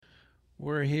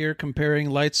We're here comparing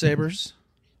lightsabers.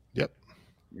 Yep.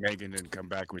 Megan didn't come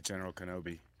back with General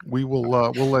Kenobi. We will.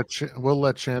 We'll let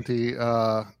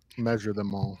Shanti measure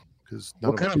them all because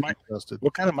none What of kind us of are mic? trusted.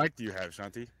 What kind of mic do you have,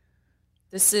 Shanti?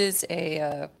 This is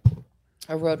a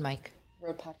Rode mic,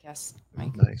 Rode podcast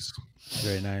mic. Nice.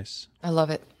 Very nice. I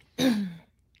love it.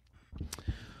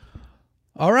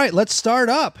 All right, let's start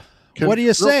up. What do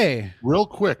you say? Real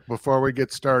quick before we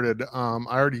get started, I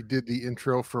already did the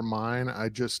intro for mine. I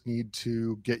just need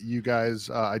to get you guys.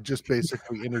 I just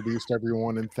basically introduced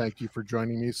everyone and thank you for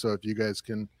joining me. So if you guys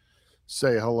can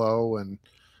say hello and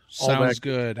all Sounds that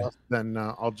good. stuff, then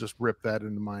I'll just rip that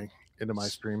into my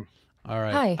stream. All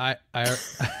right. Hi. I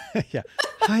yeah.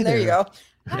 Hi There you go.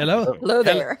 Hello. Hello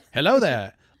there. Hello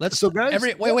there. Let's So, guys-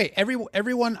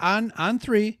 everyone on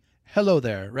three. Hello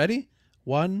there. Ready?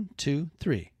 1, 2,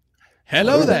 3.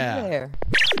 Hello there.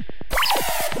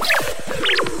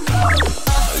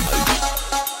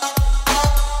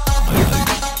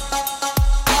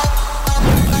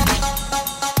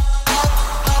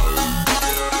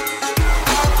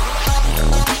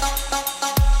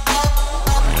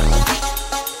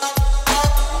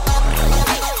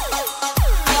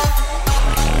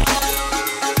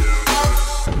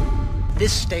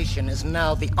 This station is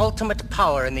now the ultimate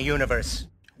power in the universe.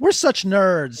 We're such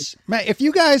nerds, man. If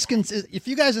you guys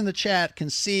in the chat can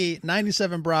see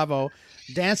 97 Bravo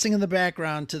dancing in the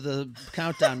background to the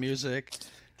countdown music,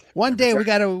 one day we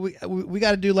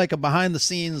gotta do like a behind the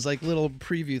scenes like little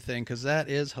preview thing because that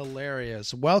is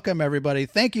hilarious. Welcome everybody.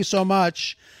 Thank you so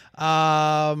much.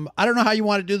 I don't know how you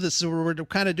want to do this. So we're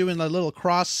kind of doing a little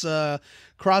cross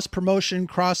promotion,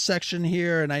 cross section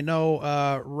here, and I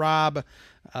know Rob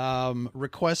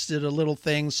requested a little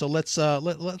thing, so let's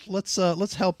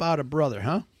help out a brother,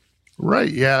 huh? Right.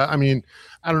 Yeah. I mean,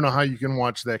 I don't know how you can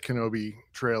watch that Kenobi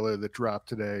trailer that dropped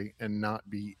today and not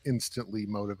be instantly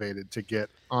motivated to get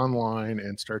online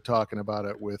and start talking about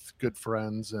it with good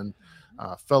friends and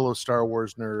fellow Star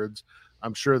Wars nerds.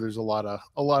 I'm sure there's a lot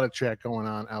of chat going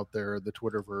on out there, the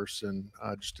Twitterverse, and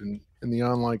just in the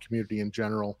online community in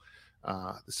general.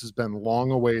 This has been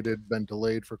long awaited, been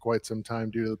delayed for quite some time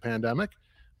due to the pandemic.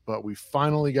 But we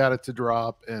finally got it to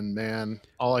drop, and man,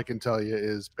 all I can tell you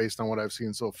is based on what I've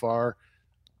seen so far,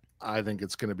 I think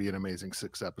it's going to be an amazing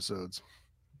 6 episodes.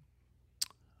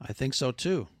 I think so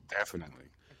too. Definitely.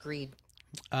 Agreed.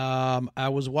 I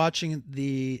was watching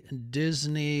the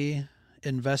Disney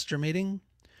investor meeting,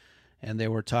 and they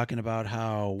were talking about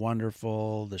how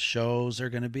wonderful the shows are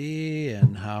going to be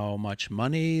and how much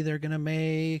money they're going to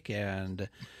make and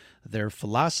their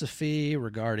philosophy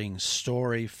regarding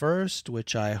story first,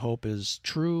 which I hope is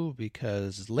true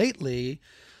because lately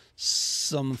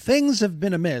some things have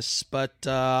been amiss, but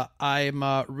I'm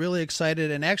really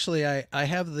excited. And actually I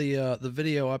have the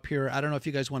video up here. I don't know if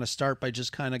you guys want to start by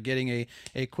just kind of getting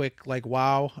a quick like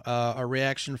wow, a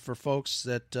reaction for folks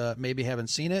that maybe haven't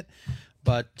seen it.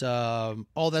 But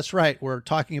that's right. We're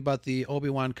talking about the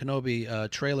Obi-Wan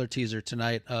Kenobi trailer teaser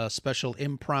tonight, a special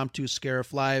impromptu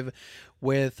Scarif Live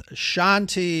with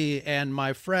Shanti and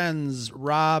my friends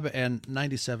Rob and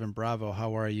 97 Bravo.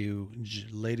 How are you,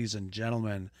 ladies and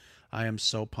gentlemen? I am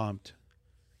so pumped.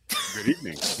 Good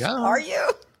evening. Yeah. Are you?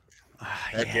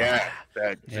 Heck yeah.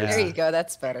 Yeah. There you go.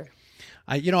 That's better.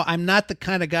 I'm not the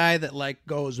kind of guy that like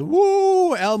goes,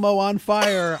 woo, Elmo on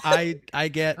fire. I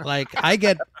get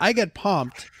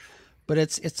pumped, but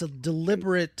it's a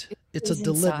deliberate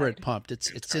inside. pumped.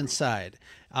 It's inside.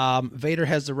 Vader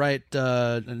has the right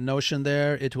notion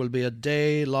there. It will be a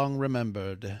day long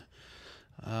remembered.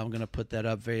 I'm going to put that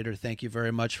up, Vader. Thank you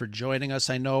very much for joining us.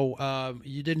 I know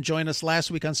you didn't join us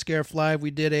last week on Scarif Live.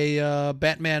 We did a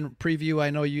Batman preview. I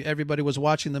know everybody was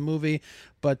watching the movie,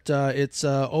 but it's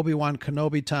Obi-Wan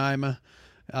Kenobi time.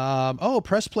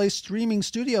 Press Play Streaming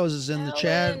Studios is in the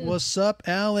chat. What's up,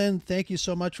 Alan? Thank you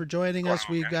so much for joining us.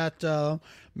 We've got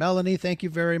Melanie. Thank you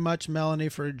very much, Melanie,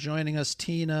 for joining us.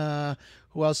 Tina.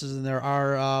 Who else is in there?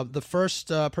 The first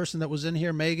person that was in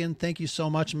here, Megan. Thank you so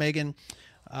much, Megan.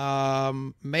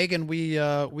 Megan, we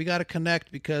got to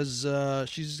connect because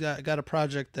she's got a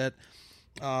project that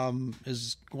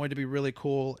is going to be really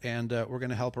cool, and we're going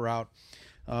to help her out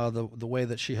the way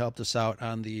that she helped us out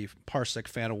on the Parsec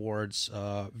Fan Awards.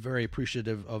 Very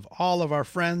appreciative of all of our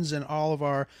friends and all of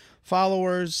our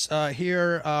followers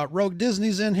here. Rogue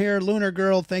Disney's in here. Lunar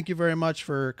Girl, thank you very much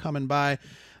for coming by.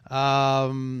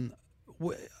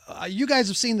 You guys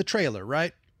have seen the trailer,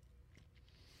 right?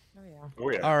 Oh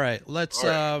yeah. All right, let's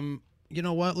you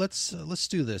know what? Let's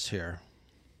do this here.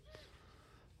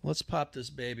 Let's pop this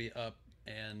baby up,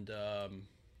 and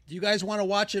do you guys want to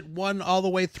watch it all the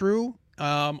way through,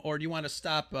 or do you want to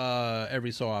stop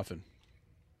every so often?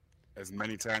 as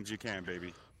many times you can,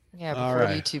 baby. Yeah, All before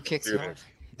right. YouTube kicks Do you it. off.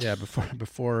 Yeah,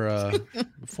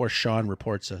 before Sean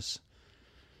reports us.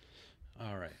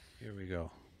 All right, here we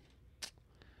go.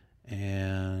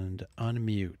 And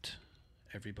unmute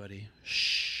everybody.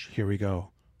 Shh. Here we go.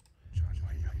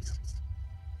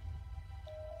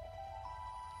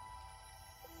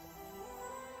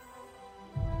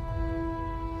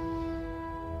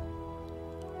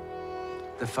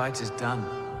 The fight is done.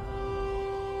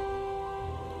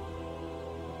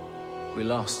 We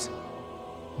lost.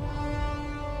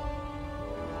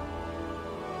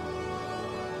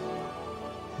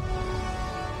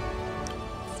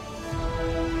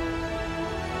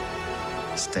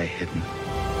 Stay hidden.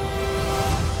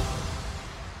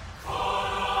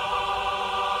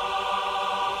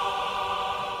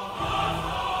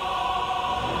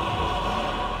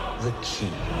 The key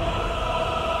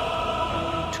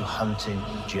to hunting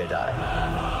Jedi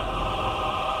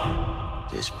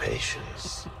is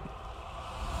patience.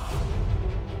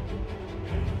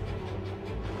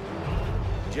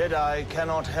 Jedi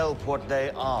cannot help what they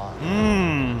are.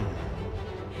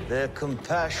 Their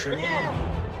compassion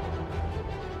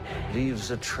leaves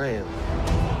a trail.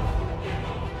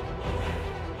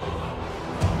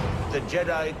 The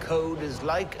Jedi Code is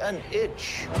like an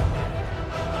itch.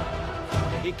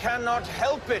 He cannot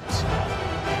help it.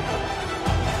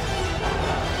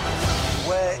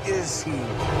 Where is he?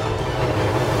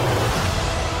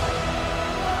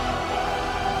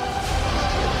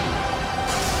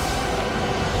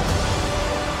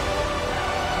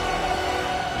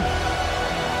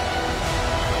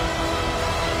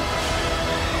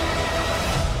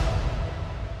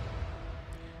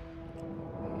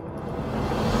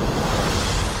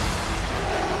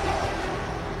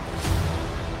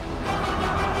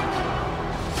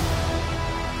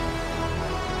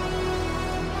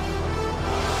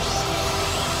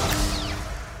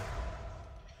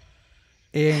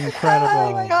 Incredible.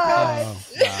 Oh my God. Oh,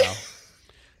 wow.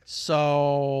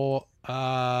 So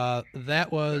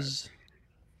that was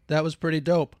pretty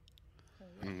dope.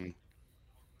 Mhm.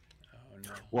 Oh,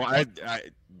 no. Well,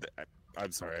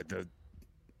 I'm sorry. I can't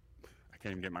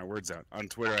even get my words out. On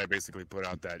Twitter, I basically put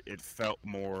out that it felt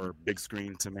more big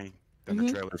screen to me than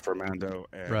the trailer for Mando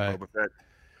and Right. Boba Fett.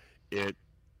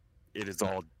 It is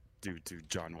all due to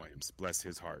John Williams. Bless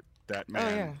his heart. That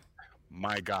man. Oh yeah.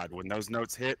 My God, when those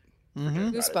notes hit,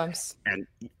 Mhm. Goosebumps. and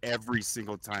every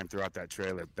single time throughout that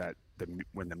trailer,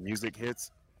 when the music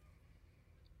hits,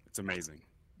 it's amazing.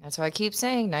 That's why I keep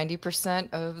saying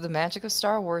 90% of the magic of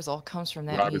Star Wars all comes from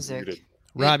that Rob is music. muted.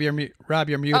 Rob, you're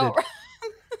muted.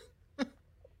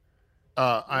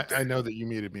 Oh, I know that you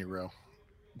muted me, Ro.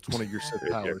 It's one of your Sith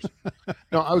powers.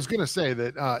 No, I was going to say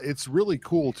that it's really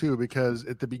cool too, because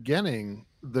at the beginning,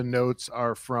 the notes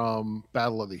are from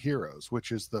Battle of the Heroes,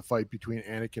 which is the fight between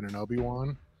Anakin and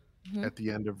Obi-Wan Mhm. at the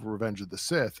end of Revenge of the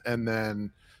Sith. And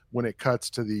then when it cuts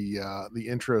to the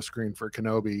intro screen for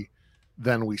Kenobi,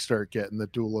 then we start getting the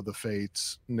Duel of the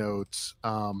Fates notes.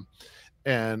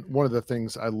 And one of the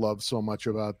things I love so much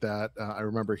about that, I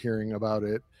remember hearing about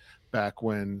it back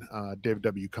when David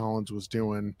W. Collins was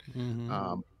doing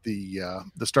Mhm.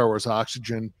 the Star Wars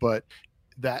Oxygen, but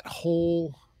that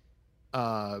whole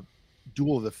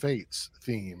Duel of the Fates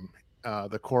theme,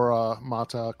 the Korra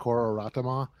Mata Korra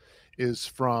Ratama, is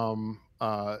from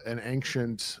an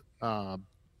ancient, I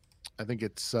think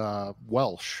it's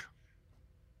Welsh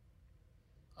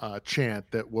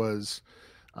chant that was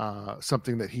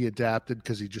something that he adapted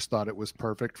because he just thought it was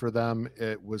perfect for them.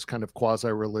 It was kind of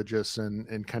quasi-religious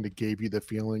and kind of gave you the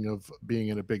feeling of being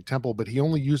in a big temple, but he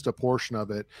only used a portion of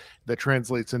it that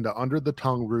translates into under the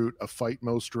tongue root, a fight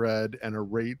most dread, and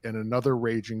another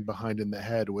raging behind in the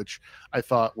head, which I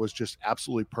thought was just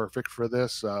absolutely perfect for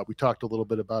this. We talked a little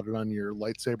bit about it on your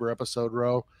lightsaber episode,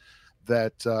 Ro,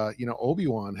 that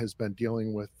Obi-Wan has been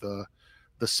dealing with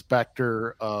the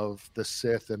specter of the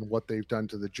Sith and what they've done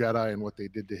to the Jedi and what they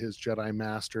did to his Jedi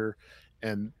master.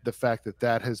 And the fact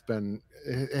that has been,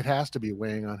 it has to be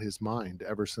weighing on his mind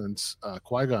ever since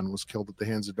Qui-Gon was killed at the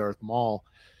hands of Darth Maul.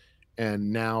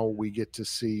 And now we get to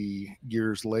see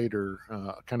years later,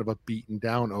 kind of a beaten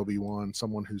down Obi-Wan,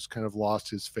 someone who's kind of lost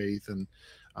his faith and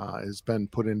has been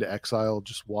put into exile,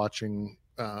 just watching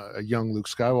a young Luke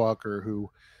Skywalker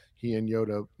who he and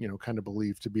Yoda, kind of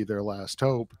believed to be their last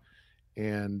hope.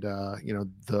 And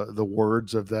the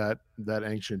words of that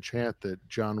ancient chant that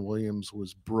John Williams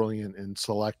was brilliant in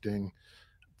selecting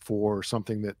for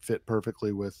something that fit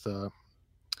perfectly with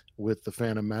the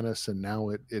Phantom Menace, and now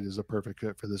it is a perfect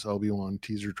fit for this Obi-Wan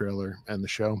teaser trailer and the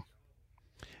show.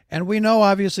 And we know,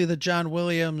 obviously, that John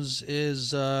Williams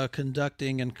is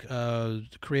conducting and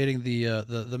creating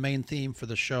the main theme for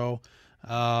the show.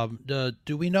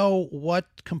 Do we know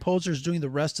what composer's doing the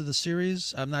rest of the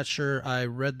series? I'm not sure I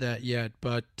read that yet,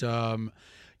 but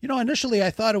initially I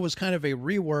thought it was kind of a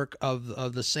rework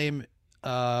of the same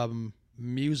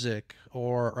music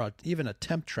or even a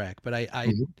temp track, but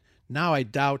I now I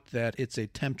doubt that it's a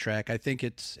temp track. I think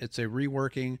it's a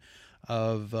reworking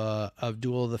of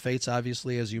Duel of the Fates.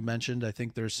 Obviously, as you mentioned, I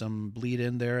think there's some bleed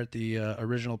in there at the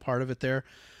original part of it there.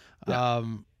 Yeah.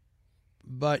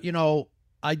 But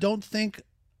I don't think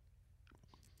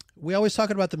we always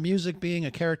talking about the music being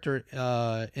a character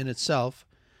in itself,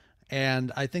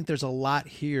 and I think there's a lot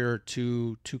here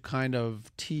to kind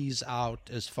of tease out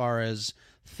as far as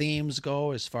themes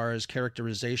go, as far as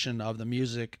characterization of the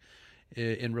music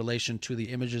in relation to the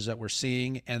images that we're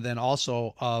seeing, and then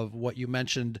also of what you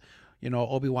mentioned,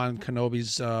 Obi-Wan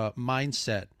Kenobi's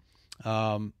mindset,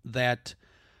 that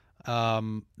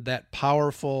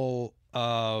powerful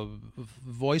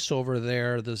voiceover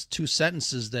there, those two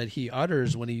sentences that he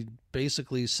utters when he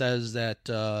basically says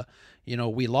that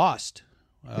we lost,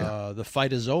 the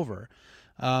fight is over.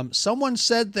 Someone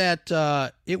said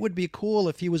that it would be cool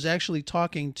if he was actually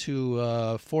talking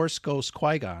to Force Ghost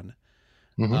Qui-Gon,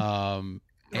 and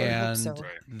so.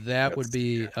 that would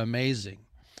be amazing.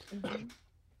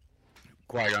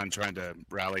 Qui-Gon trying to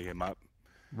rally him up,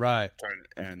 Right?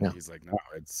 He's like, "No,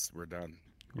 we're done.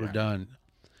 We're done."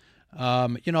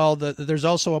 There's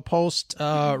also a post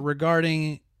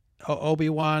regarding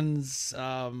Obi-Wan's,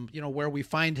 where we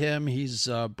find him. He's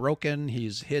broken.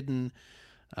 He's hidden.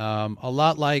 A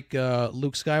lot like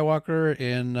Luke Skywalker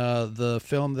in the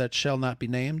film that shall not be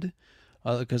named,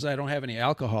 because I don't have any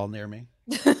alcohol near me.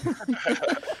 But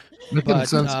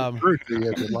if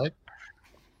you'd like.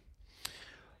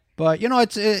 But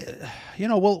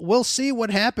we'll see what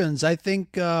happens. I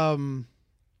think, and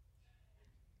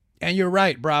you're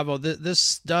right, Bravo.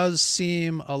 This does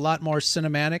seem a lot more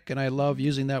cinematic, and I love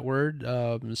using that word,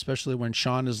 especially when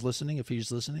Sean is listening, if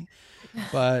he's listening.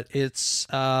 But it's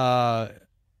there's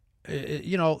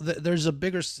a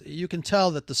bigger. You can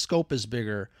tell that the scope is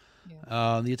bigger.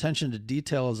 Yeah. The attention to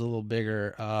detail is a little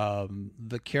bigger.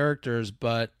 The characters,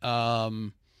 but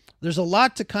there's a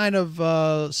lot to kind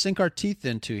of sink our teeth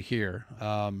into here.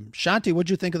 Shanti, what'd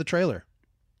you think of the trailer?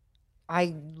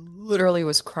 I literally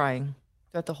was crying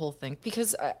throughout the whole thing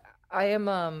because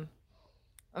I'm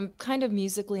kind of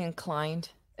musically inclined,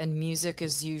 and music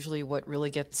is usually what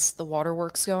really gets the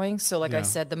waterworks going. So like I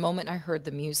said, the moment I heard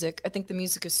the music, I think the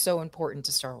music is so important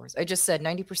to Star Wars. I just said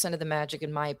 90% of the magic,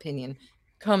 in my opinion,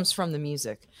 comes from the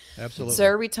music. Absolutely. So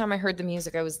every time I heard the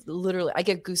music, I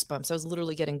get goosebumps. I was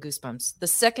literally getting goosebumps. The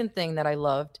second thing that I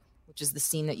loved, which is the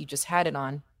scene that you just had it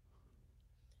on,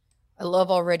 I love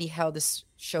already how this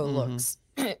show looks.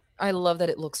 I love that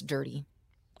it looks dirty.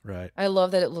 Right. I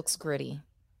love that it looks gritty.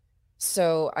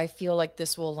 So I feel like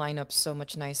this will line up so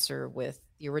much nicer with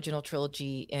the original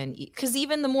trilogy, and because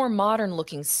even the more modern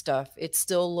looking stuff, it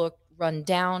still look run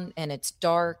down and it's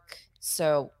dark.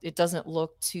 So it doesn't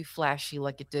look too flashy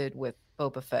like it did with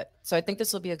Boba Fett. So I think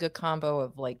this will be a good combo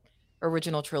of like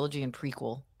original trilogy and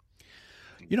prequel.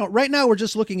 Right now we're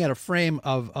just looking at a frame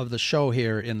of the show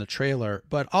here in the trailer,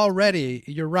 but already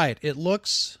you're right. It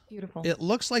looks beautiful. It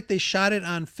looks like they shot it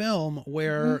on film,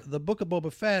 where the Book of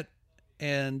Boba Fett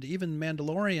and even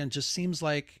Mandalorian just seems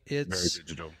like it's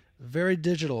very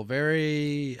digital,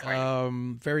 very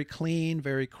clean,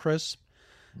 very crisp.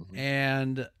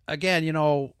 And again, they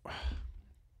know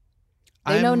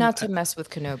not to mess with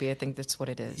Kenobi. I think that's what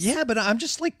it is. Yeah, but I'm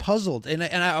just like puzzled, and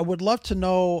I would love to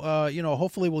know.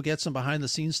 Hopefully we'll get some behind the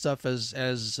scenes stuff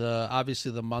as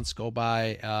obviously the months go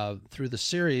by through the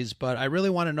series. But I really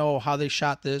want to know how they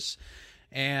shot this.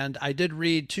 And I did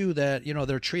read too that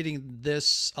they're treating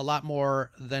this a lot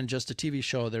more than just a TV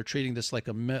show. They're treating this like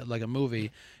a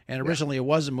movie. And originally it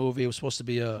was a movie. It was supposed to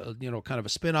be a kind of a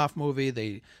spin-off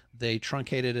movie. They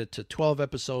truncated it to 12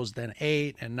 episodes, then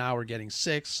 8, and now we're getting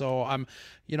 6. So I'm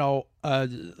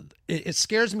it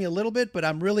scares me a little bit, but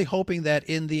I'm really hoping that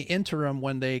in the interim,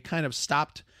 when they kind of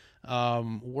stopped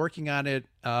working on it,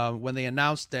 when they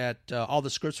announced that all the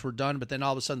scripts were done, but then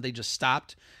all of a sudden they just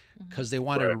stopped because they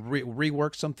wanted to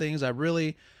rework some things. I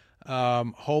really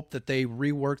hope that they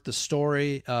reworked the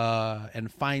story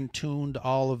and fine-tuned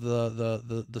all of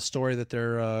the story that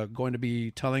they're going to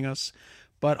be telling us.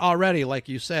 But already, like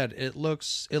you said, it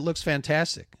looks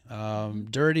fantastic.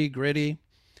 Dirty, gritty.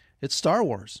 It's Star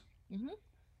Wars.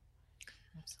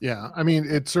 Yeah, I mean,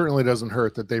 it certainly doesn't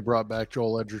hurt that they brought back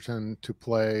Joel Edgerton to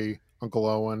play Uncle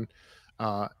Owen.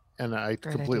 And I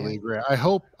completely agree. I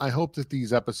hope that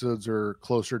these episodes are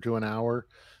closer to an hour.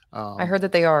 I heard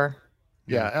that they are.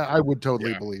 Yeah, I would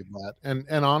totally Yeah. believe that.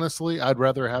 And honestly, I'd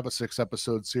rather have a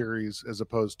 6-episode series as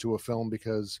opposed to a film,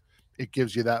 because it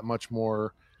gives you that much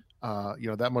more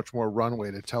that much more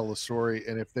runway to tell the story.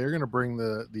 And if they're going to bring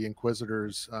the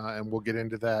Inquisitors, and we'll get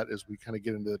into that as we kind of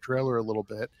get into the trailer a little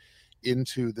bit,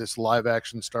 into this live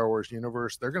action Star Wars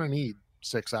universe, they're going to need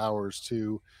 6 hours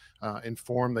to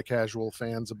inform the casual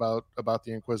fans about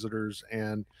the Inquisitors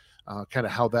and kind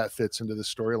of how that fits into the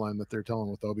storyline that they're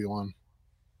telling with Obi-Wan.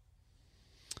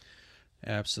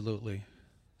 Absolutely.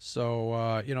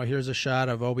 So, here's a shot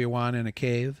of Obi-Wan in a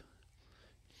cave,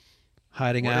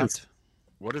 hiding out.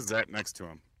 What is that next to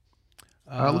him?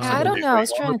 Looks I like don't a know. I was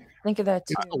water- trying to think of that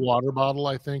too. It's a water bottle,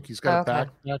 I think. He's got Okay. a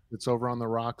backpack that's over on the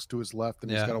rocks to his left,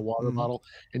 and he's Yeah. got a water Mhm. bottle.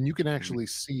 And you can actually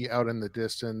see out in the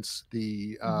distance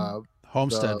the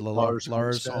Homestead, the Lars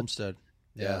Lars Homestead.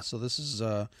 Yeah. Yeah. So this is,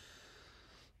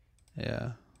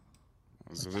 yeah,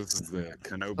 So this is the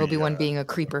Kenobi. Obi-Wan being a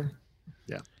creeper.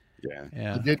 Yeah.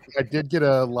 yeah. I did get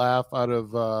a laugh out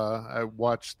of I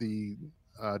watched the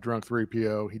Drunk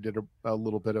 3PO. He did a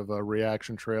little bit of a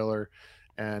reaction trailer,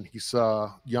 and he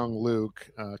saw young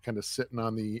Luke kind of sitting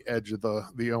on the edge of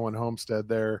the Owen homestead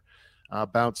there,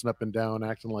 bouncing up and down,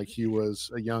 acting like he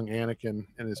was a young Anakin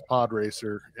in his pod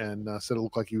racer, and said it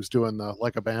looked like he was doing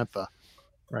like a bantha,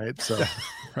 right? So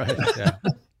Right. Yeah.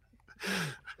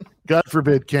 God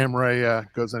forbid Cam Ray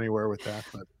goes anywhere with that,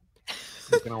 but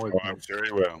you can always, I'm sure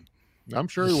he will. I'm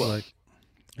sure he will.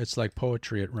 It's like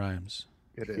poetry. It rhymes.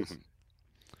 It is.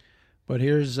 But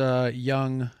here's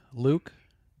young Luke.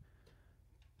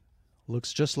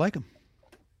 Looks just like him.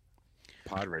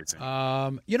 Pod racing.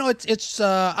 It's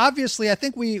obviously, I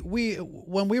think we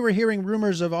when we were hearing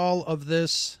rumors of all of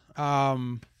this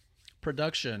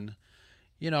production,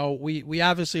 we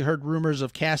obviously heard rumors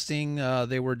of casting.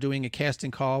 They were doing a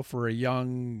casting call for a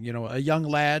young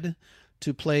lad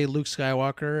to play Luke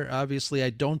Skywalker. Obviously, I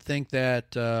don't think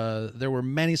that there were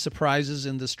many surprises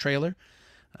in this trailer.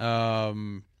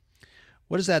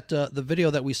 What is that? The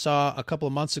video that we saw a couple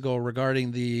of months ago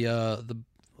regarding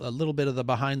a little bit of the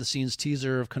behind-the-scenes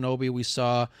teaser of Kenobi. We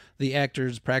saw the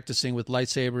actors practicing with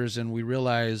lightsabers, and we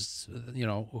realized,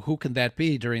 who can that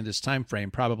be during this time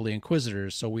frame? Probably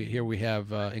Inquisitors. So we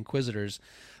have Inquisitors.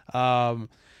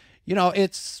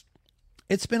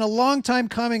 It's been a long time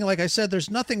coming. Like I said, there's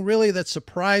nothing really that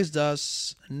surprised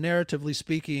us, narratively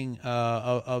speaking,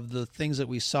 of the things that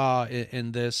we saw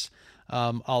in this.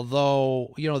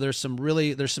 Although, there's some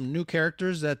new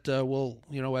characters that will,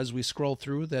 as we scroll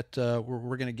through, that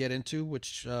we're going to get into,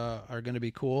 which are going to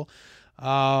be cool.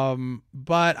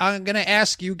 But I'm going to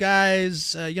ask you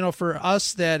guys, for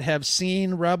us that have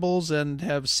seen Rebels and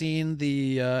have seen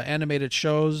the animated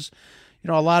shows,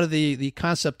 a lot of the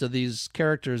concept of these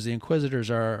characters, the Inquisitors,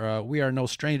 we are no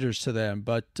strangers to them.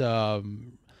 But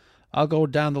I'll go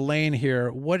down the lane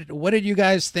here. What did you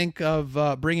guys think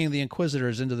of bringing the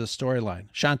Inquisitors into the storyline?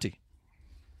 Shanti.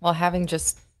 Well, having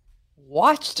just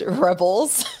watched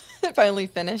Rebels, finally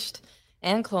finished,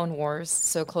 and Clone Wars,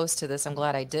 so close to this, I'm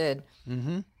glad I did.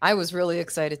 Mm-hmm. I was really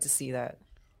excited to see that.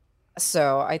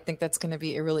 So I think that's going to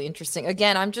be really interesting.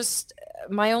 Again,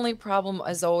 my only problem,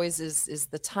 as always, is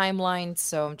the timeline.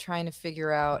 So I'm trying to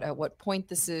figure out at what point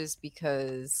this is,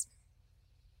 because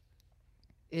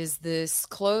is this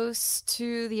close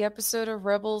to the episode of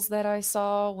Rebels that I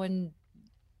saw when,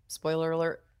 spoiler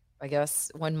alert, I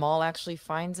guess, when Maul actually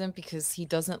finds him, because he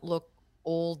doesn't look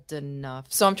old enough.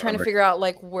 So I'm trying to figure out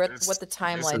what the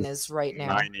timeline is right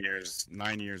now.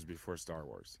 9 years before Star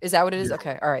Wars. Is that what it is? Yeah.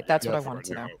 Okay. All right. That's Yeah, what I wanted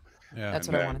to know. Yeah. That's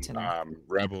And what I wanted to know.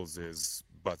 Rebels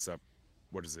butts up.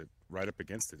 What is it? Right up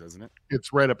against it, doesn't it?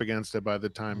 It's right up against it by the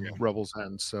time Yeah. Rebels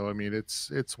ends. So I mean,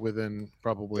 it's within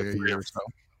probably a year or so.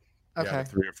 Okay. Yeah,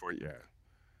 3 or 4.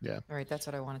 Yeah. All right. That's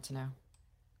what I wanted to know.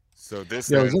 So this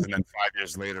Yeah, ends, was and then 5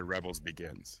 years later, Rebels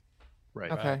begins.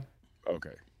 Right. Okay.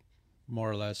 Okay. More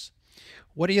or less.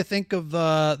 What do you think of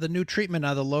the new treatment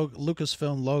of the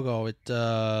Lucasfilm logo?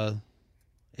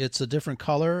 It's a different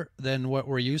color than what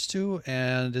we're used to,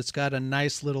 and it's got a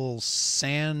nice little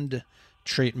sand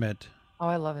treatment. Oh,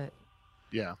 I love it.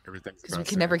 Yeah. Everything's Because we about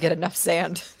can never get enough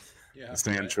sand. Yeah. the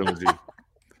Sand trilogy.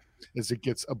 As it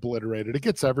gets obliterated, it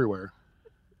gets everywhere.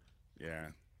 Yeah.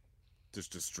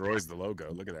 Just destroys the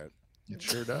logo. Look at that. It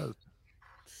sure does.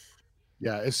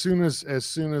 Yeah. As soon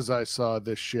as I saw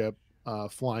this ship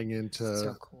flying into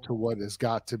So cool. to what has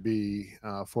got to be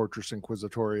Fortress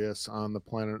Inquisitorius on the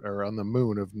planet or on the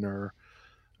moon of Nur,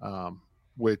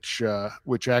 which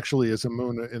actually is a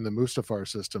moon in the Mustafar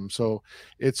system. So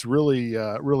it's really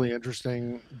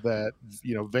interesting that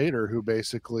Vader, who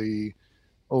basically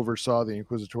oversaw the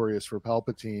Inquisitorius for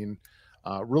Palpatine,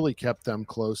 really kept them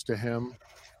close to him.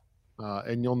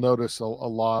 and you'll notice a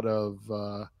lot of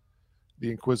the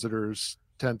Inquisitors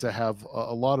tend to have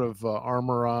a lot of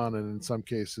armor on, and in some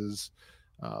cases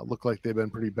look like they've been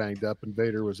pretty banged up. And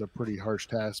Vader was a pretty harsh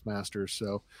taskmaster,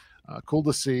 so cool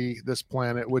to see this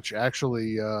planet, which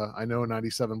actually I know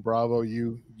 97 Bravo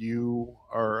you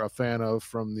are a fan of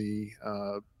from the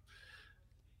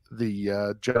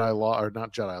Jedi Law, or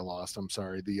not Jedi Lost, I'm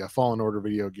sorry, the Fallen Order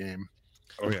video game.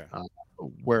 Oh yeah.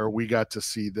 Where we got to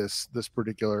see this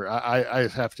particular. I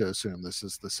have to assume this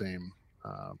is the same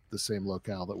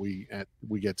locale that we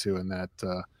get to in that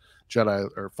Jedi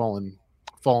or Fallen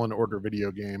Order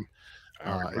video game.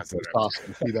 It's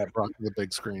awesome to see that brought to the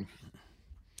big screen.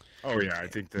 Oh yeah, I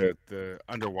think the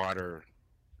underwater,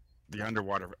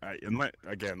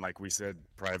 again, like we said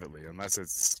privately, unless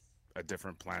it's a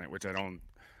different planet, which I don't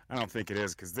think it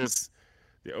is, because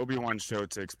the Obi-Wan show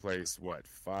takes place 4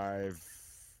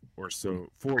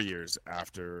 years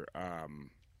after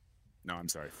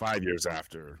 5 years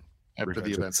after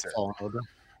the events of Fallen Order.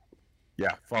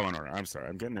 Yeah, Fallen Order. I'm sorry,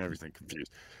 I'm getting everything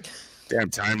confused. Damn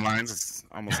timelines. It's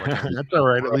almost like that's all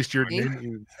right. At least you're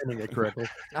naming it correctly.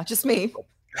 Not just me.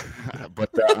 But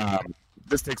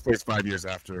this takes place 5 years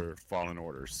after Fallen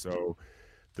Order, so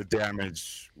the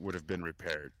damage would have been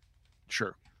repaired.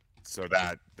 Sure. So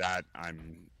that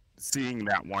I'm seeing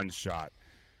that one shot,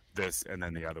 this and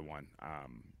then the other one.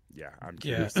 I'm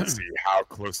curious to see how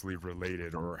closely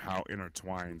related or how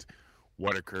intertwined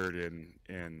what occurred in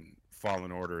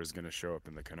Fallen Order is going to show up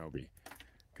in the Kenobi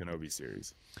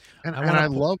series. And I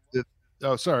love that.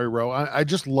 Oh, sorry, Ro. I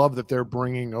just love that they're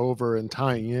bringing over and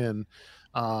tying in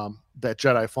that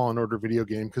Jedi Fallen Order video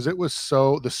game, because the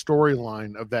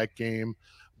storyline of that game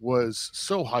was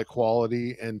so high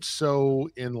quality and so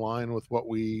in line with what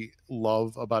we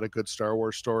love about a good Star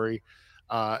Wars story.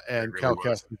 And Cal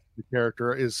Kestis, the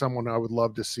character, is someone I would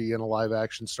love to see in a live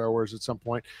action Star Wars at some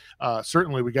point.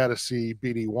 Certainly, we got to see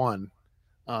BD-1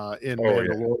 in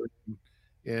Mandalorian.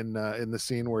 In the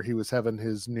scene where he was having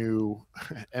his new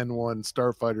N1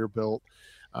 starfighter built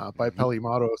by Peli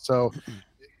Motto. So,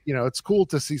 it's cool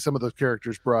to see some of those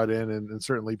characters brought in, and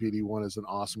certainly BD-1 is an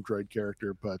awesome droid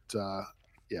character. But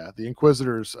the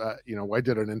Inquisitors, I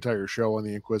did an entire show on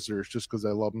the Inquisitors just because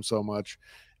I love them so much,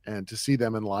 and to see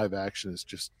them in live action is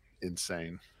just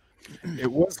insane.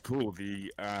 It was cool.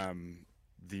 The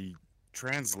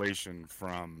translation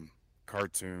from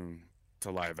cartoon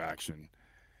to live action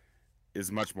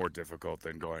is much more difficult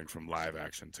than going from live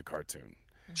action to cartoon.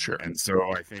 Sure. And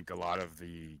so I think a lot of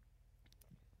the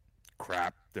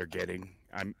crap they're getting,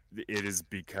 it is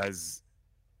because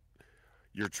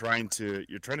you're trying to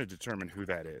determine who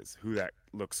that is, who that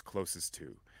looks closest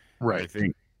to. Right.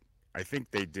 I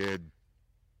think they did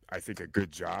a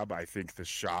good job. I think the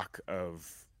shock of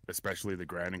especially the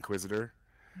Grand Inquisitor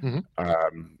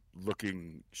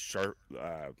looking sharp,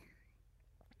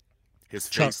 his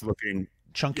face looking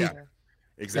chunky. Yeah,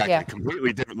 exactly. Yeah.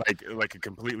 Completely different. Like a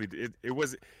completely. It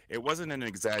wasn't an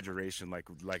exaggeration like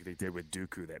they did with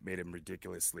Dooku that made him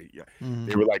ridiculously. Yeah,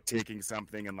 they were like taking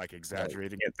something and like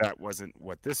exaggerating it. That wasn't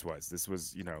what this was. This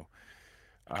was,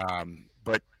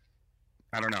 but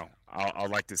I don't know. I'll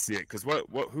like to see it, because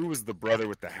who was the brother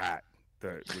with the hat?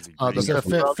 The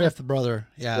fifth brother.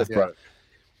 Yeah. Fifth brother.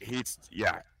 I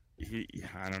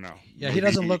don't know. Yeah, he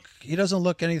doesn't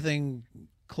look anything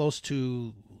close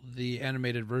to the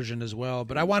animated version as well.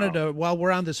 But I wanted to, while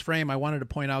we're on this frame, I wanted to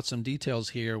point out some details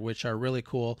here which are really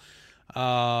cool.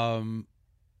 You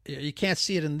can't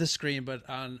see it in this screen, but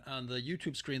on the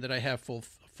YouTube screen that I have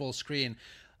full screen,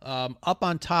 up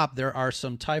on top there are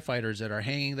some TIE fighters that are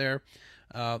hanging there.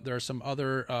 There are some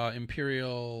other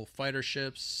Imperial fighter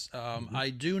ships. I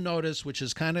do notice, which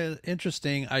is kind of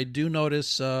interesting, a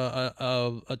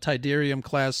Tydirium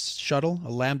class shuttle,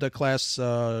 a Lambda class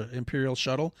Imperial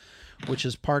shuttle, which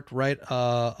is parked right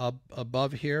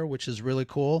above here, which is really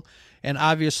cool. And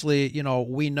obviously,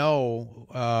 we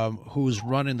know who's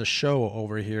running the show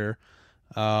over here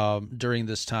during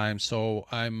this time. So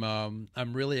I'm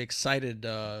really excited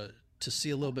to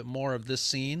see a little bit more of this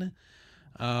scene.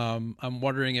 I'm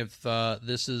wondering if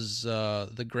this is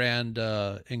the Grand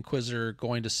Inquisitor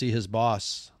going to see his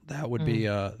boss. That would be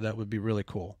really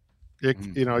cool. It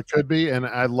could be, and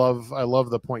I love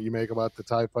the point you make about the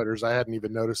TIE fighters. I hadn't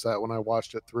even noticed that when I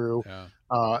watched it through. Yeah.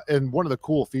 And one of the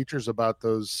cool features about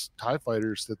those TIE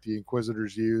fighters that the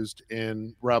Inquisitors used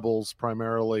in Rebels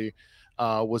primarily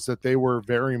was that they were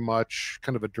very much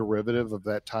kind of a derivative of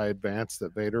that TIE Advance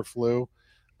that Vader flew.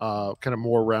 Kind of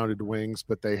more rounded wings,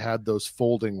 but they had those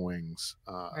folding wings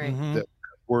that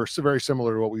were very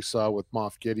similar to what we saw with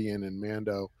Moff Gideon and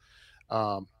Mando.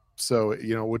 So,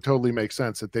 it would totally make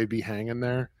sense that they'd be hanging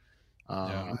there.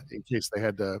 in case they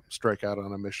had to strike out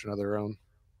on a mission of their own.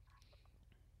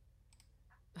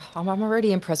 I'm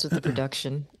already impressed with the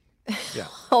production. Yeah.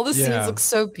 All the scenes look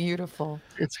so beautiful.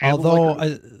 It's Although,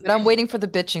 but I'm waiting for the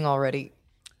bitching already.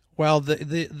 Well,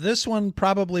 this one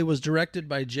probably was directed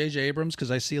by J.J. Abrams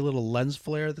because I see a little lens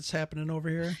flare that's happening over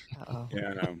here. Uh-oh. Yeah,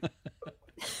 I know.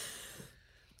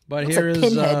 But Looks here like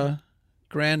is Pinhead.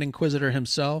 Grand Inquisitor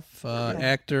himself,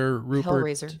 actor Rupert.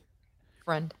 Hellraiser.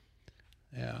 Friend.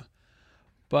 Yeah.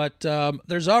 But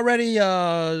there's already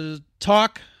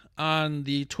talk on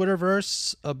the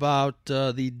Twitterverse about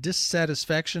the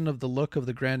dissatisfaction of the look of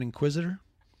the Grand Inquisitor.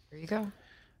 There you go.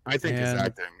 I think his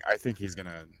acting. I think he's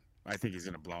gonna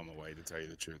blow him away. To tell you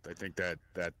the truth, I think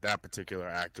that particular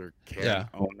actor can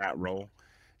own that role,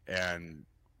 and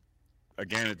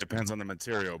again, it depends on the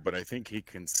material. But I think he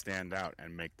can stand out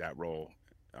and make that role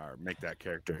or make that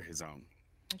character his own.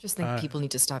 I just think people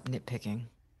need to stop nitpicking.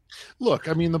 Look,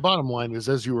 I mean, the bottom line is,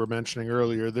 as you were mentioning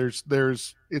earlier, it's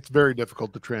very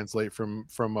difficult to translate from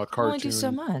a cartoon. Only do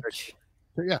so much.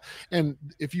 Yeah, and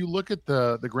if you look at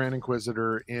the Grand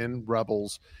Inquisitor in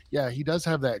Rebels, he does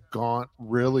have that gaunt,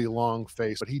 really long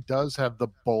face, but he does have the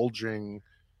bulging,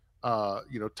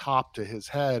 top to his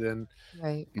head, and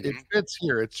it fits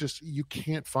here. It's just you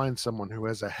can't find someone who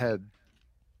has a head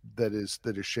that is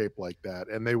shaped like that,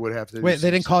 and they would have to. Wait,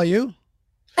 they didn't call you?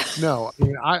 No, I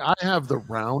mean, I have the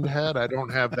round head. I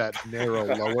don't have that narrow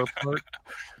lower part.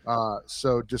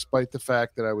 So despite the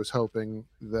fact that I was hoping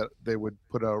that they would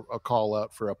put a call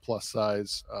out for a plus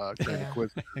size Grand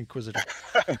Inquisitor.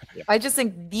 I just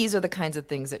think these are the kinds of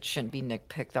things that shouldn't be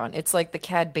nitpicked on. It's like the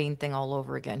Cad Bane thing all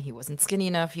over again. He wasn't skinny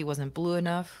enough. He wasn't blue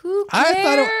enough. Who cares?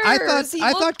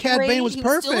 I thought Cad Bane was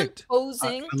perfect. He was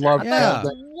still imposing. I love Yeah.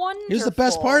 Wonderful. He was the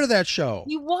best part of that show.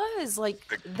 He was that's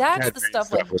Cad the Bane stuff.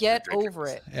 stuff Like, was get ridiculous. over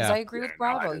it. Because Yeah. I agree with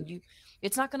Bravo.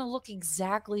 It's not going to look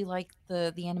exactly like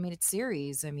the animated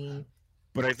series. I mean,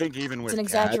 But I think even with it's an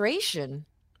Cad, exaggeration.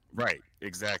 right?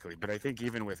 Exactly. But I think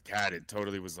even with Cad, it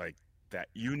totally was like that.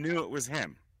 You knew it was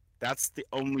him. That's the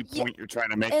only point you're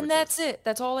trying to make. And with that's this. it.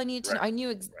 That's all I need to know.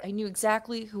 Right. I knew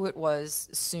exactly who it was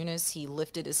as soon as he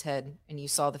lifted his head and you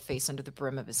saw the face under the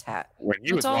brim of his hat. When he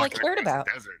That's was all I walking cared across about.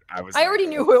 the desert, I already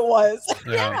knew who it was.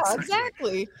 Yeah. Yeah,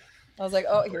 exactly. I was like,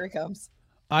 oh, here he comes.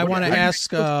 I want to What-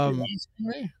 ask.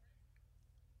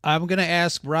 I'm going to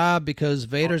ask Rob because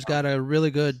Vader's got a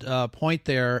really good point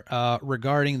there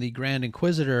regarding the Grand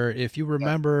Inquisitor. If you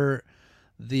remember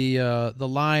the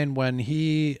line when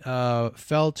he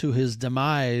fell to his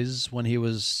demise when he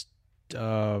was,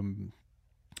 I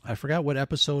forgot what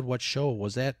episode, what show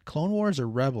was that? Clone Wars or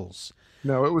Rebels?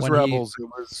 No, it was When he- Rebels. It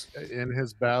was in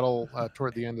his battle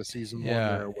toward the end of season 1.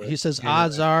 Yeah, There with he says Kanan.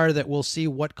 odds are that we'll see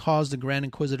what caused the Grand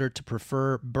Inquisitor to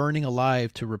prefer burning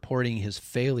alive to reporting his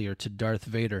failure to Darth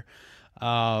Vader.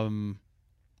 That's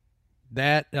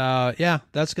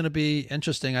going to be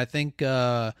interesting. I think,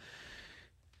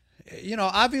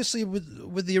 obviously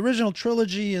with the original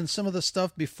trilogy and some of the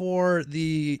stuff before,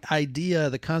 the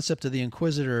concept of the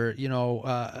Inquisitor,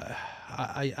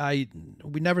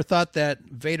 we never thought that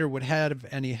Vader would have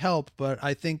any help, but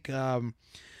I think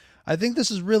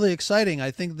this is really exciting.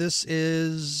 I think this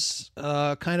is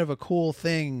kind of a cool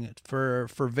thing for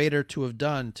Vader to have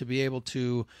done, to be able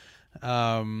to,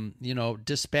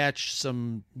 dispatch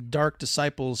some dark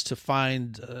disciples to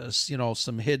find,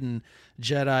 some hidden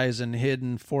Jedis and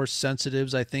hidden Force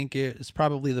sensitives. I think it's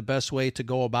probably the best way to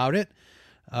go about it.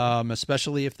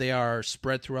 Especially if they are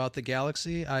spread throughout the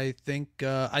galaxy. I think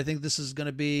this is going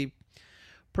to be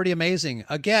pretty amazing.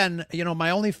 Again,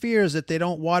 my only fear is that they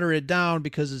don't water it down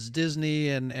because it's Disney,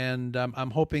 and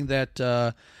I'm hoping that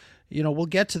we'll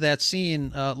get to that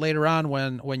scene later on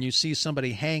when you see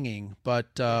somebody hanging.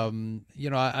 But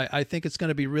I think it's going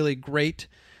to be really great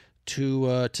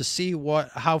to see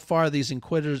how far these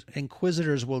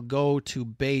Inquisitors will go to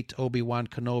bait Obi-Wan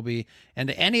Kenobi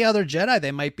and any other Jedi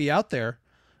they might be out there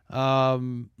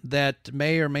that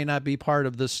may or may not be part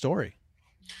of this story.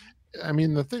 I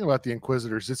mean, the thing about the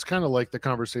Inquisitors, it's kind of like the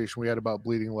conversation we had about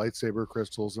bleeding lightsaber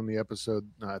crystals in the episode.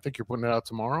 I think you're putting it out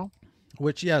tomorrow.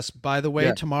 Which, yes, by the way,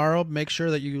 Yeah. tomorrow, make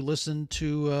sure that you listen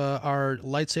to our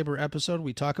lightsaber episode.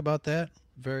 We talk about that.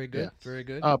 Very good. Yeah. Very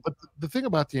good. But the thing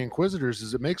about the Inquisitors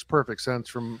is it makes perfect sense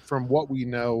from what we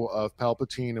know of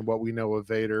Palpatine and what we know of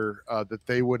Vader, that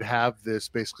they would have this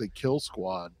basically kill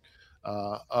squad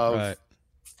of Right.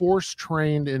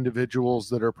 Force-trained individuals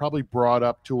that are probably brought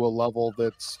up to a level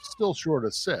that's still short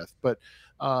of Sith. But,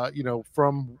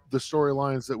 from the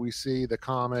storylines that we see, the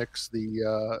comics,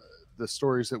 the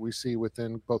stories that we see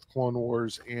within both Clone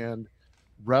Wars and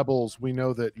Rebels, we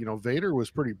know that Vader was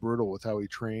pretty brutal with how he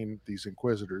trained these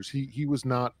Inquisitors. He was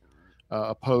not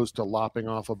opposed to lopping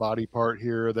off a body part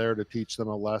here or there to teach them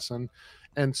a lesson.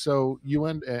 And so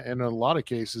and in a lot of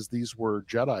cases, these were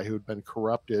Jedi who had been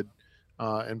corrupted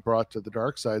and brought to the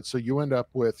dark side. So you end up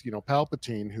with,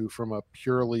 Palpatine, who from a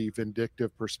purely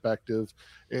vindictive perspective,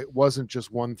 it wasn't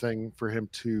just one thing for him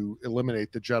to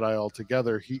eliminate the Jedi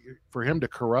altogether. For him to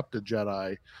corrupt a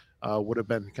Jedi would have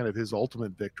been kind of his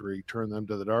ultimate victory, turn them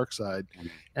to the dark side.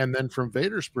 And then from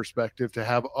Vader's perspective, to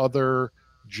have other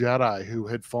Jedi who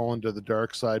had fallen to the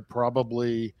dark side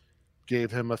probably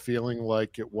gave him a feeling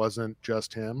like it wasn't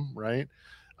just him, right?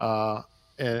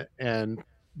 And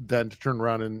then to turn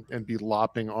around and be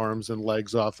lopping arms and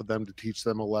legs off of them to teach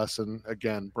them a lesson,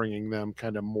 again, bringing them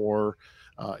kind of more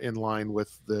in line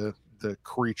with the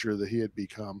creature that he had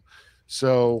become.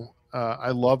 So I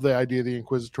love the idea of the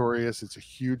Inquisitorius. It's a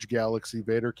huge galaxy.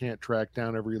 Vader can't track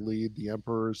down every lead. The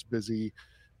Emperor's busy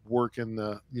working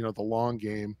the long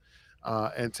game.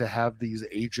 And to have these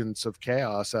agents of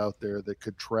chaos out there that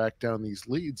could track down these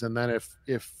leads. And then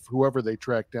if whoever they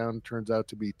track down turns out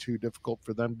to be too difficult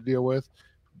for them to deal with,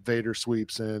 Vader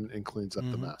sweeps in and cleans up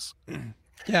the mess.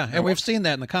 Yeah, and we've seen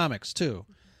that in the comics too.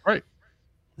 Right.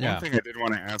 Yeah. One thing I did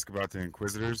want to ask about the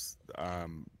Inquisitors,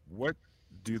 what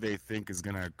do they think is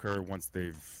going to occur once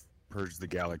they've purged the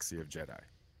galaxy of Jedi?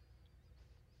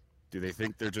 Do they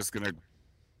think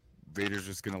Vader's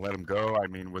just going to let him go? I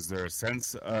mean, was there a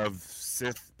sense of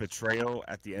Sith betrayal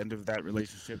at the end of that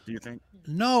relationship, do you think?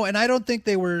 No, and I don't think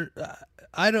they were.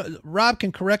 Rob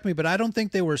can correct me, but I don't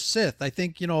think they were Sith. I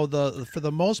think for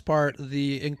the most part,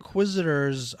 the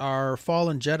Inquisitors are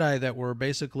fallen Jedi that were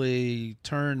basically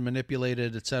turned,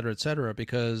 manipulated, et cetera,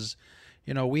 because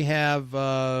we have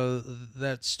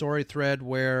that story thread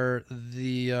where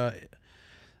the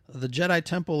Jedi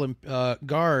Temple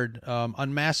guard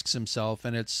unmasks himself,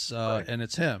 and it's Right. and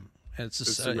it's him. It's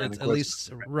at Inquisitor.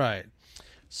 least right.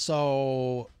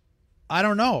 So I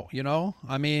don't know.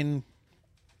 I mean,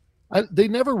 They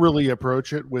never really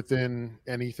approach it within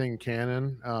anything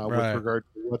canon with Right. regard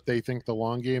to what they think the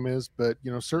long game is. But,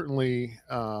 certainly,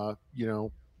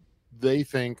 they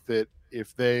think that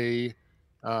if they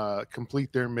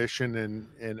complete their mission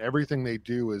and everything they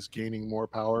do is gaining more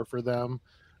power for them,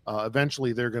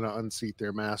 eventually they're going to unseat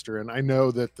their master. And I know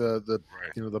that the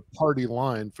Right. the party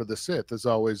line for the Sith is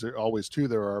always two.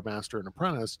 There are master and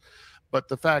apprentice. But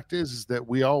the fact is that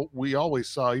we always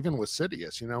saw, even with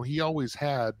Sidious, he always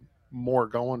had more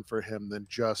going for him than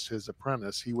just his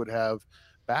apprentice. He would have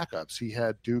backups. He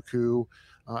had Dooku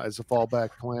as a fallback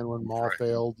plan when Maul Right.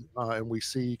 failed, and we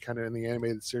see kind of in the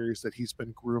animated series that he's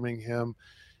been grooming him.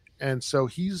 And so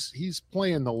he's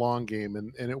playing the long game,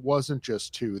 and it wasn't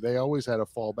just two. They always had a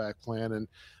fallback plan, and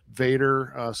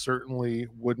Vader certainly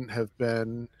wouldn't have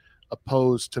been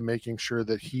opposed to making sure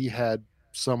that he had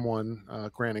someone,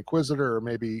 Grand Inquisitor, or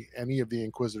maybe any of the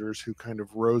Inquisitors who kind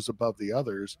of rose above the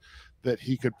others, that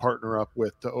he could partner up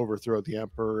with to overthrow the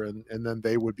Emperor, and then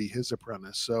they would be his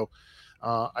apprentice. So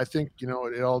I think,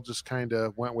 it all just kind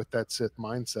of went with that Sith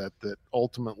mindset that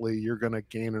ultimately you're going to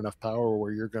gain enough power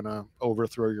where you're going to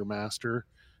overthrow your master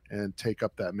and take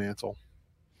up that mantle.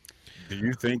 Do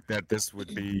you think that this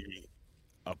would be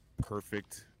a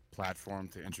perfect platform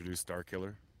to introduce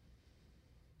Starkiller?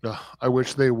 I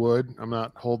wish they would. I'm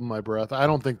not holding my breath. I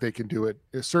don't think they can do it.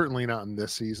 It's certainly not in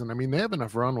this season. I mean, they have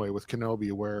enough runway with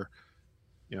Kenobi where,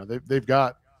 they've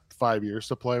got 5 years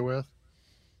to play with.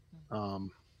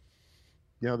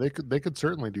 They could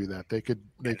certainly do that. They could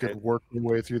work their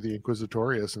way through the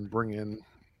Inquisitorius and bring in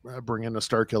a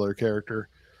Starkiller character,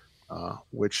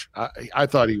 which I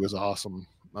thought he was awesome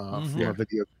from a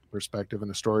video perspective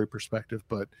and a story perspective.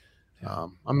 But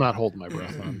I'm not holding my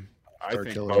breath on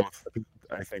Starkiller.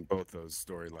 I think both those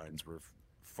storylines were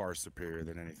far superior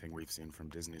than anything we've seen from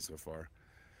Disney so far.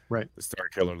 Right. The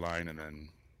Starkiller line and then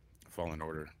Fallen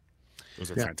Order.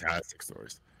 Those are fantastic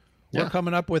stories. We're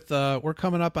coming up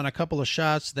on a couple of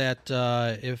shots that,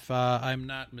 if I'm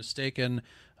not mistaken,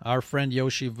 our friend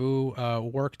Yoshi Vu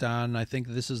worked on. I think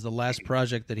this is the last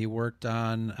project that he worked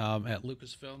on at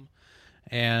Lucasfilm.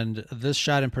 And this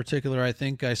shot in particular, I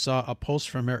think I saw a post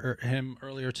from him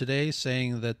earlier today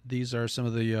saying that these are some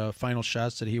of the final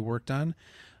shots that he worked on.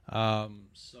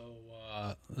 So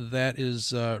that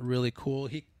is really cool.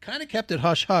 He kind of kept it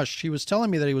hush-hush. He was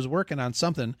telling me that he was working on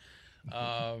something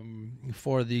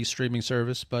for the streaming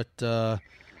service, but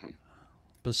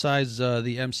besides the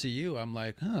MCU, I'm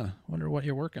like, wonder what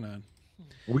you're working on.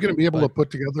 Are we going to be able to put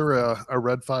together a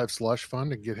Red 5 slush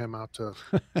fund and get him out to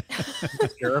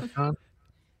Sheriff Con?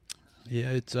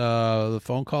 Yeah, it's the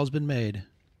phone call's been made.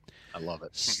 I love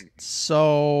it.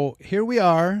 So here we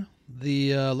are.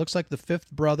 The looks like the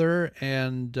fifth brother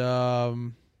and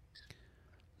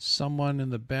Someone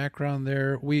in the background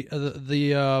there. We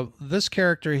this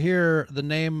character here, the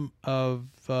name of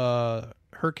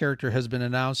her character has been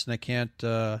announced, and I can't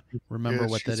remember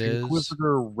what that She's is.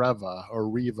 Inquisitor Reva or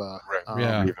Riva.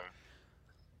 Yeah.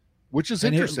 Which is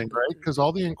And interesting, right? Because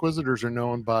all the Inquisitors are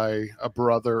known by a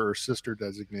brother or sister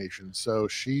designation. So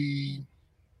she's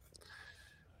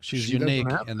unique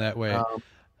in that way.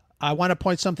 I want to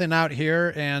point something out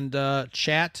here, and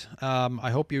chat.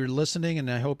 I hope you're listening,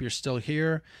 and I hope you're still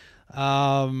here.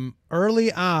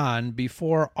 Early on,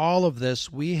 before all of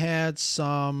this, we had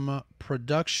some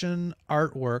production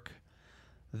artwork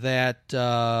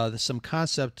some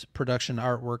concept production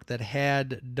artwork that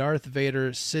had Darth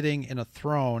Vader sitting in a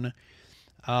throne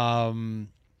in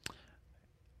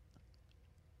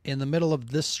the middle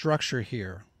of this structure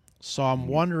here. So I'm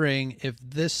wondering if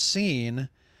this scene,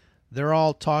 they're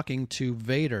all talking to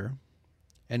Vader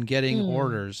and getting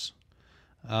orders.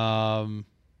 That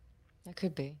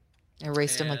could be.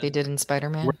 Erased him like they did in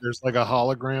Spider-Man. There's like a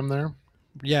hologram there.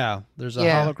 Yeah, there's a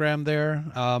hologram there.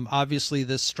 Obviously,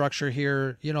 this structure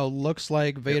here, looks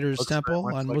like Vader's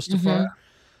temple on Mustafar.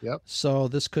 Yep. So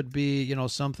this could be,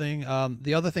 something.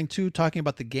 The other thing too, talking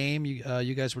about the game,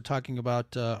 you guys were talking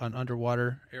about an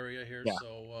underwater area here. Yeah.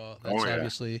 So that's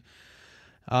obviously.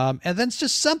 And then it's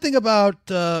just something about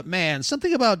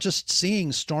something about just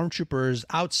seeing stormtroopers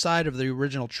outside of the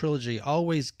original trilogy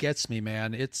always gets me,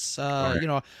 man. It's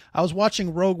I was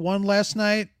watching Rogue One last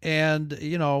night, and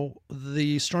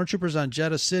the stormtroopers on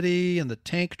Jeddah City and the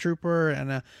tank trooper,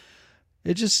 and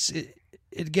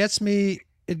it gets me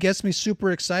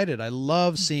super excited. I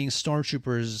love seeing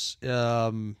stormtroopers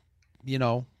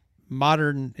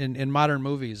modern in modern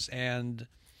movies, and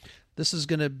this is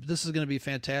gonna be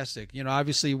fantastic.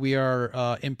 Obviously we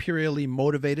are imperially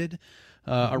motivated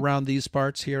around these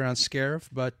parts here on Scarif,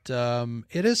 but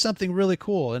it is something really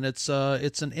cool, and it's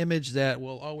an image that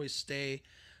will always stay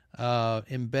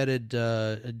embedded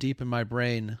deep in my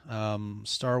brain.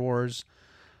 Star Wars,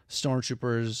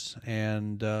 stormtroopers,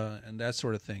 and that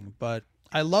sort of thing. But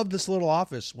I love this little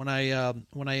office. When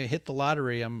I hit the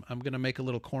lottery, I'm gonna make a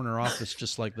little corner office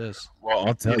just like this. Well,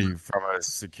 I'll tell you, from a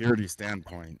security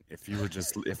standpoint, if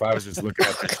I was just looking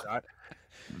at the shot,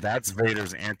 that's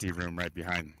Vader's anteroom right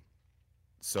behind.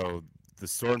 So the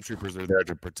stormtroopers are there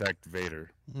to protect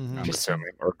Vader, I'm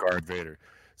assuming, or guard Vader.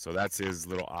 So that's his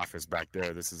little office back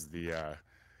there. This is the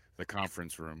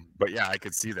conference room. But yeah, I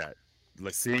could see that,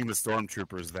 like seeing the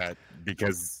stormtroopers.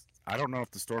 Because I don't know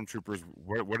if the stormtroopers,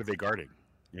 what are they guarding?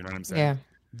 You know what I'm saying? Yeah.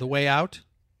 The way out?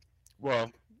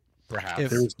 Well,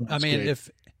 perhaps.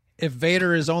 If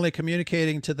Vader is only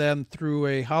communicating to them through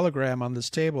a hologram on this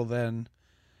table, then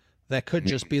that could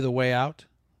just be the way out,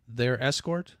 their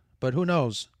escort. But who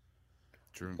knows?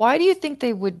 True. Why do you think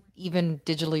they would even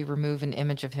digitally remove an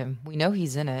image of him? We know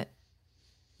he's in it.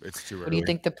 It's too early. What do you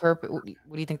think the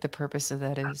purpose of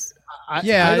that is?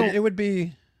 It would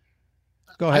be.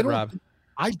 Go ahead, Rob.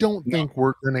 I don't think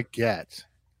we're gonna get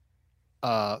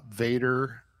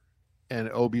Vader and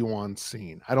Obi-Wan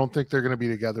scene. I don't think they're gonna be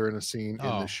together in a scene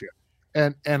in this ship.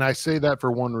 And I say that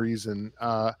for one reason.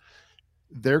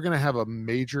 They're gonna have a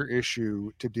major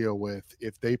issue to deal with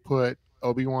if they put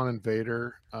Obi-Wan and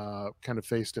Vader kind of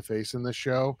face to face in this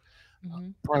show,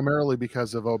 primarily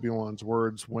because of Obi-Wan's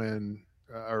words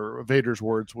or Vader's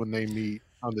words when they meet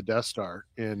on the Death Star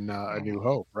in A New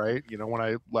Hope, right? When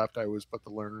I left, I was but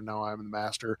the learner, now I'm the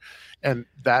master. And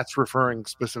that's referring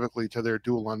specifically to their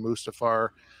duel on Mustafar.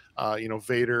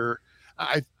 Vader,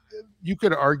 you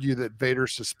could argue that Vader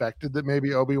suspected that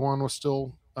maybe Obi-Wan was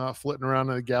still flitting around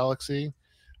in the galaxy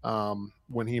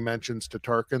when he mentions to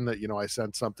Tarkin that, I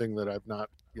sensed something that I've not,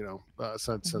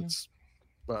 sensed since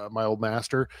my old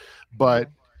master. But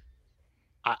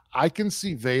I can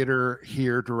see Vader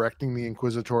here directing the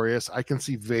Inquisitorius. I can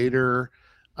see Vader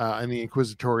and the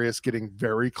Inquisitorius getting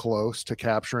very close to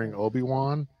capturing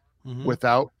Obi-Wan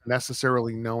without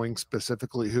necessarily knowing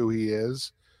specifically who he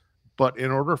is. But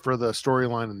in order for the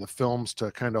storyline and the films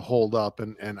to kind of hold up,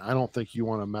 and I don't think you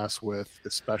want to mess with,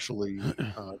 especially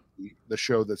the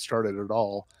show that started it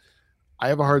all, I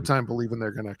have a hard time believing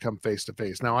they're going to come face to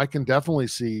face. Now, I can definitely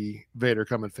see Vader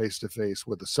coming face to face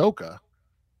with Ahsoka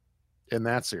in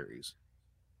that series.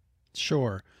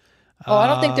 Sure.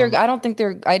 I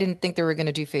didn't think they were going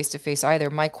to do face to face either.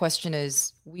 My question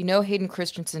is, we know Hayden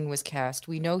Christensen was cast.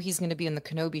 We know he's going to be in the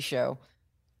Kenobi show.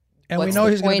 And we know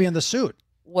he's going to be in the suit.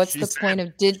 What is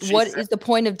the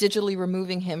point of digitally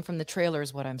removing him from the trailer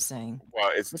is what I'm saying.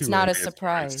 Well, it's not a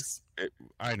surprise.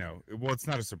 I know. Well, it's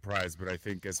not a surprise, but I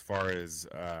think as far as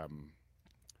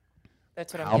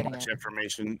that's what I'm how getting much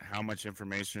at. how much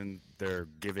information they're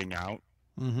giving out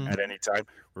at any time,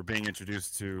 we're being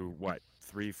introduced to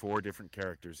 3, 4 different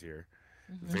characters here.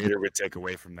 Vader would take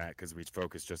away from that because we'd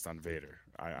focus just on Vader.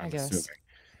 I'm guess. assuming.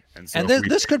 And so And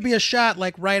this could be a shot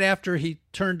like right after he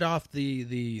turned off the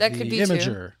That could be too.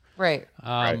 imager. Right.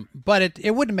 But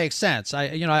it wouldn't make sense.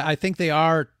 I think they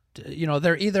are,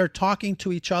 they're either talking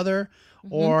to each other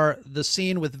or the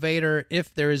scene with Vader,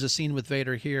 if there is a scene with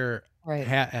Vader here,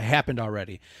 happened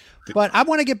already. But I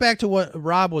want to get back to what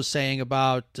Rob was saying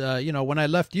about, when I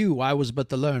left you, I was but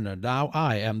the learner. Now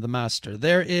I am the master.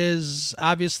 There is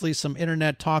obviously some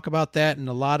internet talk about that, and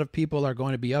a lot of people are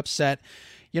going to be upset.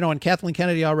 And Kathleen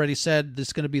Kennedy already said this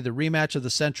is going to be the rematch of the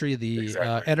century. The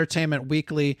Entertainment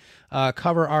Weekly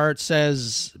cover art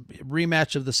says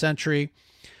rematch of the century.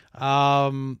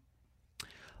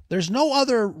 There's no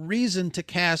other reason to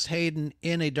cast Hayden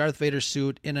in a Darth Vader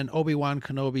suit in an Obi-Wan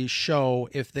Kenobi show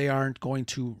if they aren't going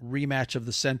to rematch of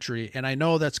the century. And I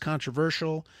know that's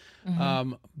controversial,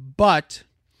 but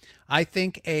I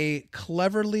think a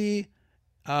cleverly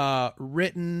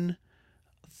written,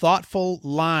 thoughtful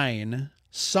line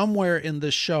somewhere in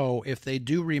the show, if they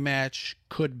do rematch,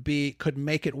 could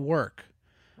make it work.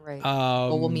 Right.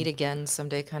 We'll meet again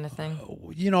someday, kind of thing.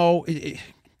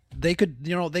 They can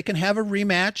have a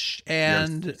rematch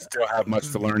and still have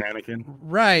much to learn, Anakin.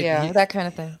 Right. Yeah, that kind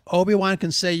of thing. Obi-Wan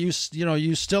can say, you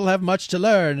still have much to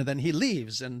learn, and then he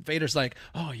leaves, and Vader's like,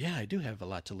 oh yeah, I do have a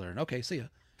lot to learn. Okay, see ya.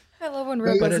 I love when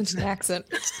Ray goes into an accent.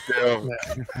 Still.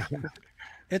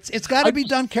 It's got to be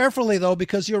done carefully, though,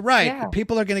 because you're right. Yeah.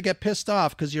 People are going to get pissed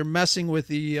off because you're messing with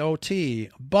the OT.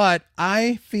 But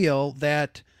I feel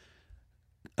that,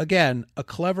 again, a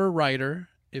clever writer,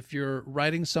 if you're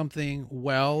writing something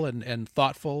well and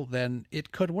thoughtful, then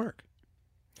it could work.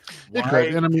 It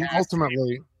could. And I mean,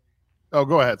 ultimately... Oh,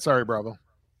 go ahead. Sorry, Bravo.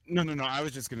 No. I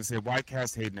was just going to say, why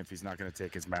cast Hayden if he's not going to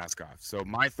take his mask off? So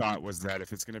my thought was that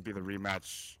if it's going to be the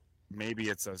rematch, maybe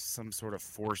it's some sort of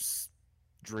Force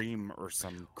dream or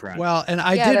some crap. Well, and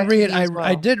I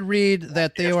did read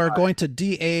that they are going to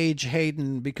de-age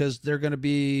Hayden because they're going to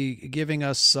be giving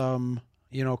us some,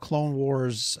 Clone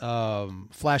Wars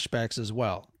flashbacks as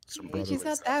well. He's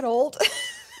not that old.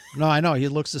 No, I know. He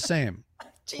looks the same.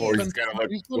 Or he's got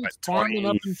to look farming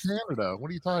up in Canada. What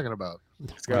are you talking about?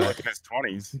 He's got to look in his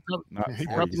 20s. He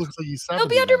probably looks like he's 70. He'll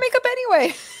be under makeup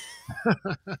anyway.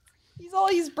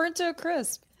 He's burnt to a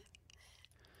crisp.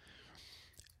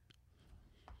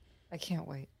 I can't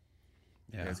wait.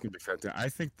 Yeah, it's gonna be fantastic. I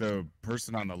think the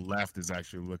person on the left is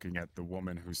actually looking at the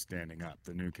woman who's standing up,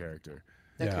 the new character.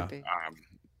 That could be.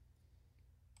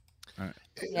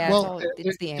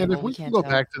 It's the angle. And if we can go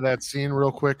back to that scene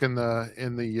real quick in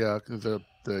the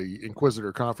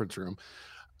Inquisitor conference room,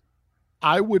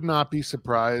 I would not be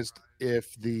surprised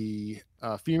if the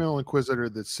female Inquisitor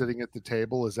that's sitting at the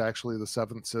table is actually the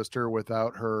seventh sister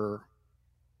without her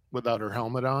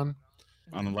helmet on.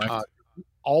 On the left.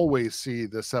 Always see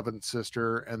the seventh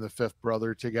sister and the fifth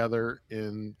brother together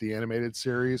in the animated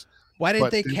series. Why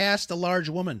didn't they cast a large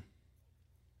woman?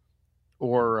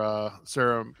 Or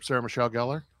Sarah Michelle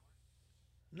Gellar?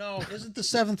 No, isn't the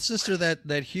seventh sister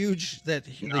the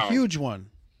huge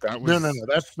one? No.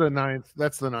 That's the ninth.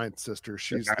 That's the ninth sister.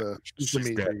 She's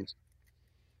the dead.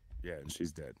 Yeah, and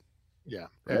she's dead. Yeah,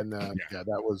 and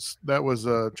that was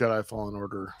a Jedi Fallen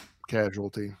Order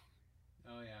casualty.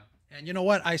 And you know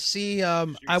what? I see.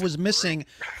 I was missing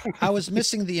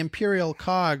the Imperial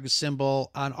cog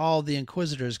symbol on all the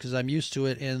Inquisitors because I'm used to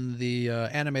it in the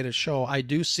animated show. I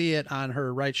do see it on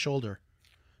her right shoulder.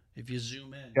 If you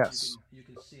zoom in, yes, you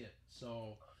can see it.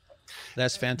 So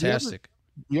that's fantastic.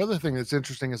 The other thing that's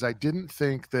interesting is I didn't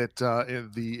think that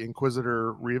the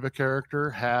Inquisitor Reva character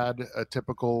had a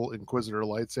typical Inquisitor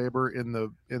lightsaber in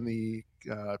the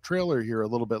trailer here a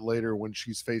little bit later when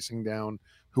she's facing down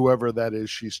whoever that is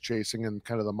she's chasing in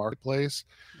kind of the marketplace.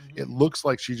 It looks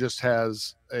like she just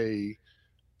has a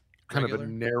kind of a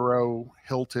narrow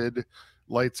hilted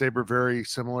lightsaber, very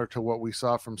similar to what we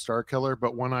saw from Starkiller.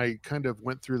 But when I kind of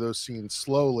went through those scenes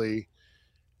slowly,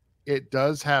 it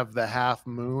does have the half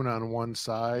moon on one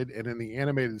side. And in the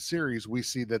animated series, we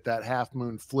see that half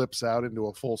moon flips out into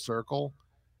a full circle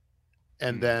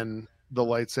and then the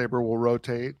lightsaber will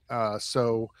rotate.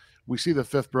 So we see the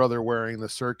fifth brother wearing the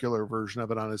circular version of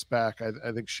it on his back.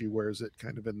 I think she wears it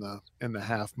kind of in the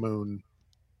half moon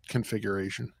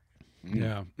configuration.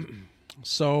 Yeah.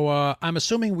 So I'm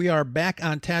assuming we are back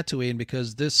on Tatooine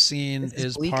because this scene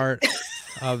is part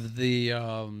of the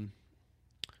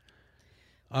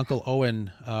Uncle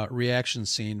Owen reaction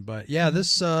scene. But yeah,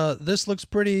 this looks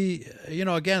pretty.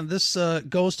 Again, this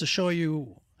goes to show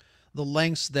you the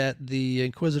lengths that the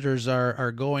Inquisitors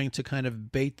are going to kind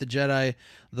of bait the Jedi.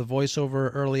 The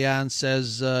voiceover early on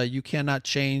says you cannot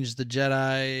change the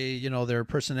Jedi, you know, their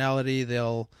personality.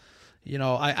 They'll, you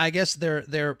know, I guess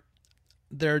they're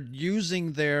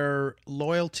using their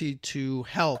loyalty to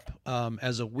help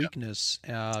as a weakness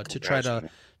to try to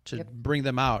bring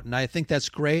them out. And I think that's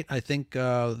great. I think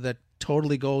that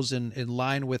totally goes in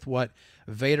line with what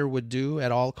Vader would do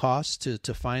at all costs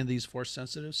to find these Force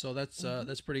sensitives. So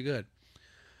that's pretty good.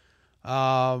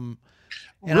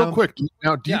 Real quick,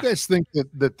 now, do you guys think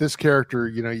that this character,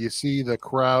 you know, you see the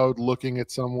crowd looking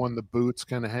at someone, the boots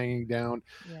kind of hanging down?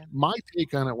 Yeah. My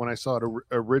take on it when I saw it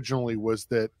originally was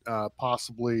that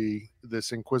possibly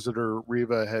this Inquisitor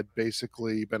Reva had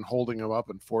basically been holding him up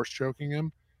and force choking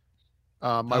him.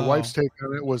 My wife's take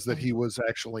on it was that he was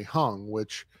actually hung,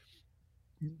 which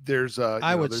there's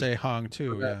I would say hung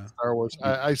too. Yeah, Star Wars.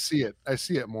 I see it. I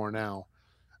see it more now.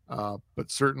 But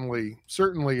certainly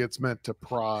it's meant to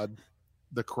prod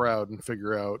the crowd and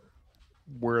figure out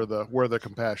where the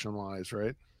compassion lies,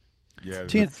 right? Yeah.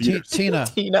 Tina,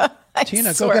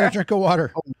 go get a drink of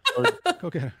water. Go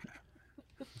get it.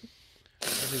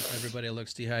 Everybody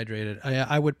looks dehydrated.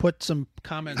 I would put some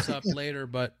comments up later,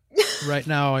 but right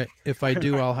now, if I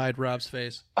do, I'll hide Rob's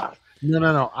face.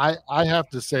 No. I have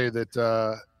to say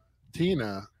that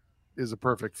Tina is a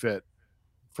perfect fit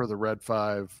for the Red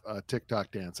 5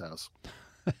 TikTok dance house.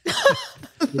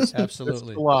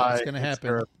 Absolutely. It's going to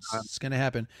happen. It's going to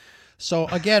happen. So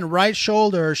again, right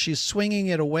shoulder, she's swinging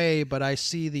it away, but I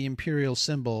see the Imperial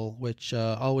symbol, which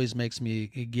always makes me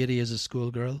giddy as a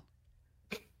schoolgirl.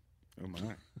 Oh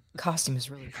my. Costume is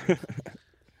really cool.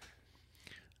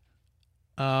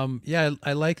 Yeah,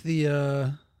 I like the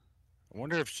I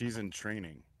wonder if she's in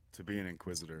training to be an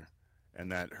Inquisitor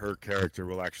and that her character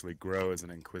will actually grow as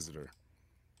an Inquisitor.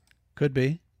 Could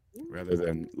be. Rather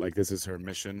than, like, this is her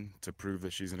mission to prove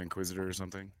that she's an Inquisitor or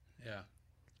something. Yeah.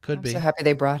 Could be. I'm so happy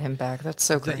they brought him back. That's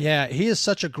so great. Yeah, he is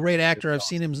such a great actor. I've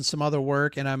seen him in some other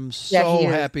work, and I'm so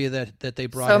happy that they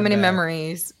brought him so many back.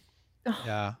 memories.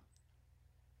 Yeah.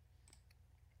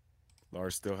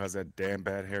 Lars still has that damn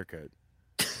bad haircut.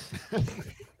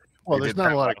 Well, there's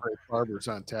not a lot of great barbers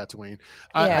on Tatooine.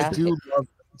 I do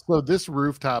love this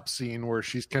rooftop scene where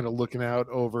she's kind of looking out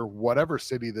over whatever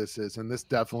city this is, and this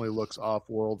definitely looks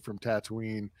off-world from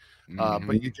Tatooine.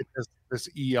 But you get this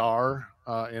ER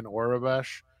in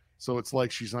Aurebesh, so it's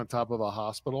like she's on top of a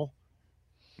hospital,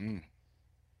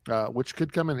 which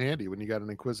could come in handy when you got an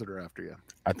Inquisitor after you.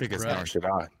 I think it's Nar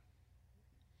Shaddaa.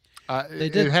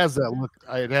 It has that look.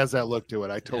 It has that look to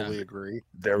it. I totally agree.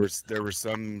 There were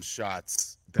some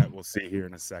shots that we'll see here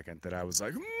in a second that I was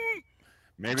like,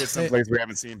 maybe it's someplace we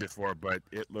haven't seen before, but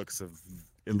it looks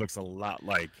a lot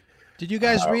like. Did you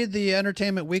guys read the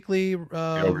Entertainment Weekly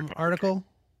article?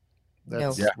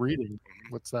 That's reading.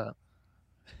 What's that?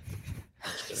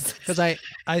 Because I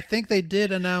think they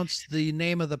did announce the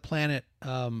name of the planet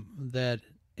that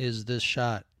is this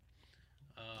shot.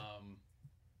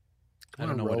 I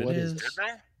don't know what it is. Did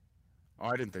they? Oh,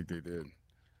 I didn't think they did.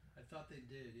 I thought they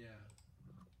did, yeah.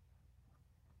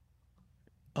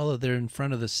 Oh, they're in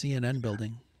front of the CNN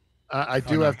building. I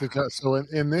do have to tell. So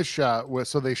in this shot,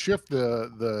 so they shift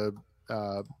the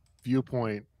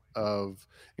viewpoint of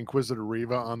Inquisitor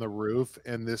Reva on the roof,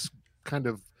 and this kind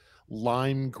of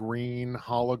lime green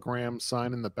hologram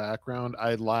sign in the background.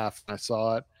 I laughed when I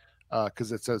saw it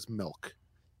because it says milk.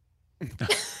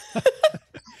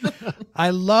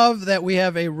 I love that we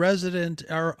have a resident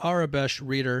Aurebesh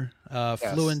reader,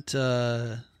 fluent.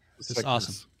 It's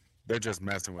awesome. They're just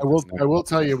messing with I will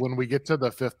tell you, when we get to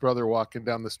the fifth brother walking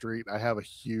down the street, I have a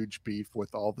huge beef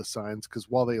with all the signs because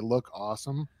while they look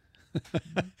awesome,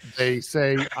 they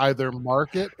say either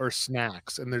market or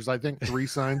snacks. And there's, I think, 3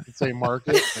 signs that say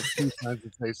market and 2 signs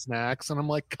that say snacks. And I'm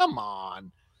like, come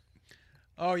on.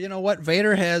 Oh, you know what?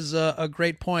 Vader has a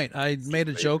great point. I made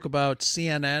a joke about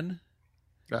CNN.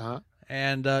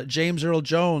 And James Earl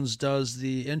Jones does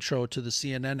the intro to the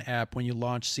CNN app when you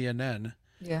launch CNN.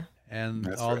 Yeah. And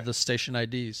that's all the station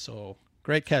IDs. So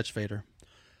great catch, Vader.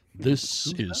 This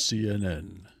is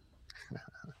CNN.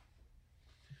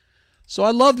 So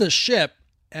I love this ship.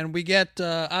 And we get,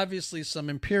 obviously, some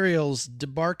Imperials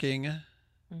debarking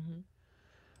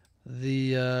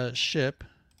the ship.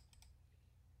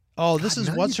 Oh, this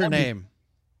is what's her name?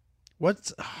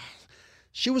 What's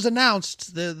she was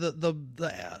announced. All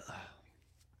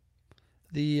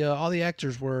the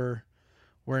actors were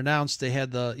announced. They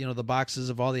had the boxes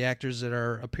of all the actors that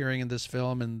are appearing in this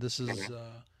film, and this is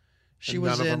she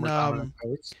was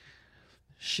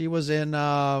in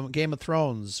Game of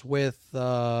Thrones with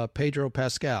Pedro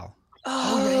Pascal.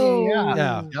 Oh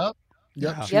yeah.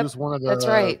 Yep. She was one of the. That's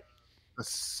right. the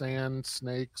sand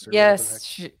snakes. Or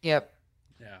Yes. Yep.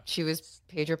 Yeah. She was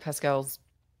Pedro Pascal's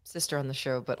sister on the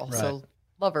show, but also Right.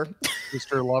 lover.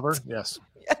 Sister lover. Yes.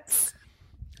 Yes.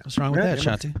 What's wrong with Yeah, that,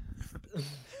 damn it. Shanti?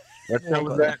 What show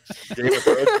was that? Game of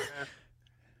Thrones?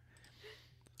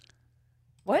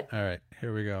 What? All right,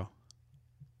 here we go.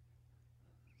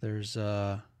 There's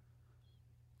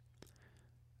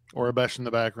Orabesh in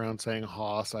the background saying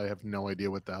Hoss. I have no idea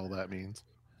what the hell that means.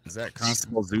 Is that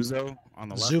Constable Zuzo on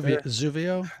the left there?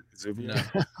 Zuvio. Zuvio?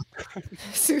 No.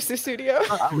 Susu Studio.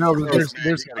 No, there's man,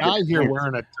 you a gotta guy get here points.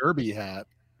 wearing a derby hat.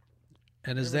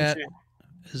 And is Let me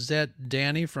that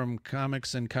Danny from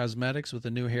Comics and Cosmetics with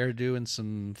a new hairdo and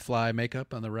some fly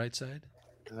makeup on the right side?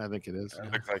 I think it is.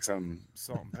 That looks like some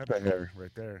salt and pepper hair right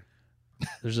there.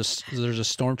 There's a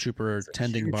stormtrooper It's a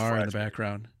tending huge bar in the flashback.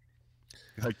 background.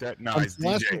 Like that? No, I'm it's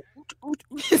DJ.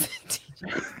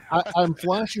 I'm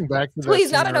flashing back to that.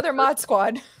 Please, not scene. another mod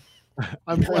squad.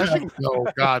 I'm flashing. No,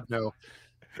 God, no.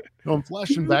 No, I'm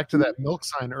flashing back to that milk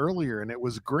sign earlier, and it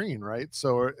was green, right?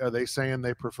 So are they saying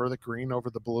they prefer the green over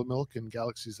the blue milk in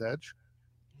Galaxy's Edge?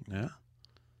 Yeah.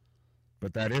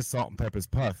 But that is Salt and Pepper's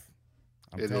Puff.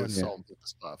 I'm It telling is you. salt and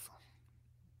stuff.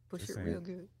 Push Just it saying. real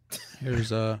good.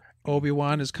 Here's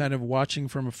Obi-Wan is kind of watching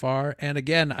from afar, and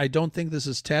again, I don't think this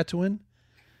is Tatooine.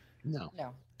 No.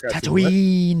 No.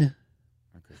 Tatooine.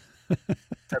 Okay.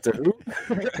 Tattoo?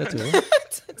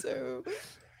 Tatooine. So-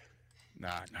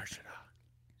 Nah, Narshada.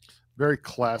 Very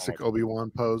classic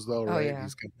Obi-Wan pose, though, Oh, right? yeah.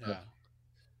 He's got Yeah.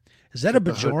 Is that a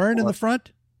The hood Bajoran in the flip.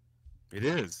 front? It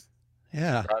is.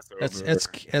 Yeah.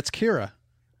 Crossover. That's Kira.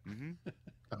 Mhm.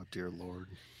 oh, dear Lord.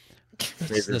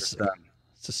 Favorite this- is done.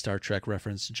 It's a Star Trek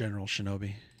reference, General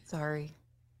Shinobi. Sorry.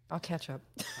 I'll catch up.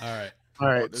 All right. All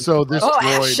right, this- so this Oh,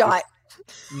 ass droid. shot.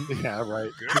 Yeah,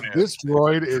 right. Goodness. This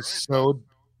droid is so.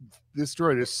 This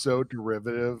droid is so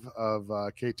derivative of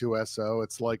K2SO.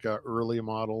 It's like a early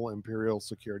model Imperial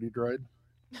security droid.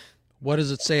 What does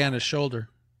it say on his shoulder?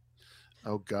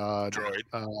 Oh God. Droid.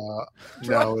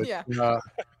 No, it's, yeah.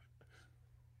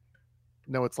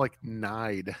 no, it's like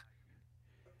Nide.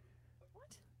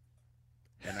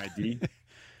 NID.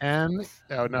 And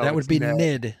oh no, that would it's be Ned.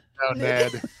 Nid. No,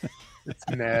 Ned. It's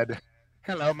Ned.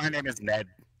 Hello, my name is Ned.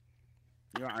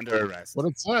 You're under arrest. What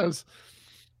it says.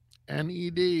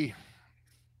 NED.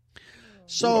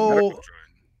 So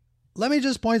let me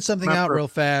just point something Not out for- real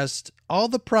fast. All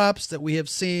the props that we have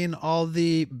seen, all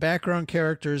the background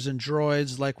characters and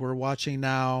droids like we're watching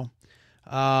now,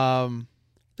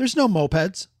 there's no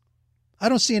mopeds. I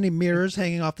don't see any mirrors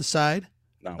hanging off the side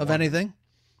Not of one. anything.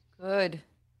 Good.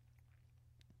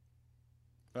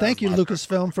 Thank you, That's my-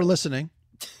 Lucasfilm, for listening.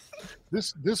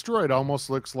 This droid almost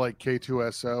looks like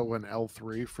K2SO when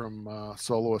L3 from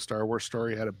Solo: A Star Wars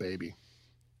Story had a baby.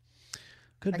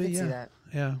 Could I be, can yeah. see that.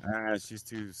 Yeah. She's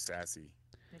too sassy.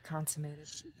 They consummated.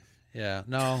 Yeah.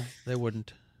 No, they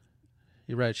wouldn't.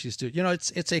 You're right. She's too. You know,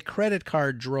 it's a credit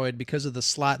card droid because of the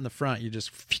slot in the front. You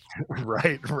just.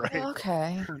 right.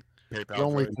 Okay. It PayPal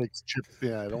only droid. takes chip.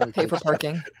 Yeah, it only Pay for takes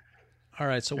parking. All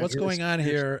right. So Yeah, what's here's- going on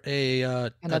here?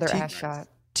 Another a ass shot.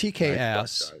 TK Nice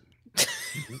ass. shot.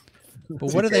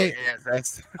 But what are they?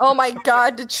 TKASS. Oh my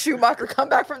God! Did Schumacher come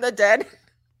back from the dead?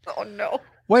 Oh no!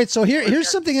 Wait. So here's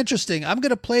something interesting. I'm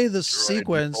gonna play this Droid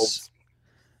sequence,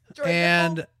 nipples.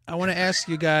 and I want to ask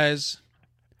you guys: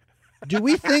 do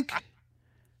we think?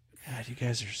 God, you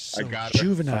guys are so got it.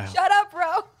 juvenile. Shut up,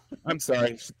 bro. I'm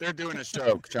sorry. They're doing a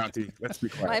show, Shanti. Let's be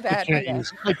quiet. My I bad. My can't bad.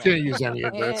 use. I can't use any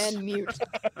of this. And mute.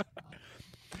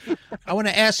 I want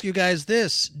to ask you guys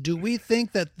this: do we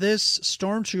think that this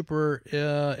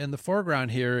stormtrooper in the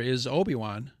foreground here is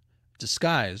Obi-Wan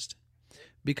disguised?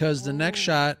 Because the next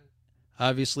shot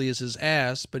obviously is his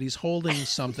ass, but he's holding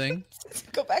something.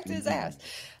 Go back to his ass.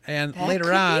 And That later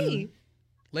could on,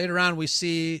 be. we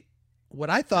see what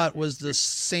I thought was the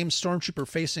same stormtrooper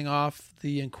facing off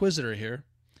the Inquisitor here.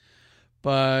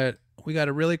 But we got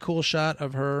a really cool shot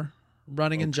of her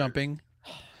running and jumping.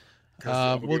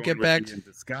 'Cause We'll Obi-Wan get would back be in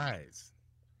disguise.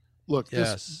 Look,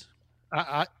 this,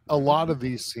 Yes. a lot of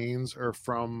these scenes are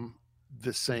from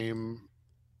the same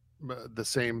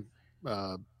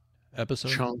Episode.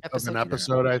 chunk of Episode. an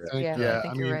episode. I think. Yeah, Yeah, I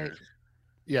think I you're mean, right.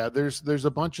 yeah. There's a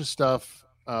bunch of stuff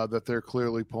that they're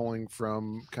clearly pulling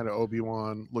from kind of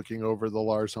Obi-Wan looking over the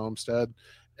Lars homestead,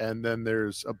 and then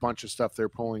there's a bunch of stuff they're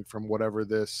pulling from whatever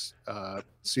this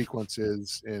sequence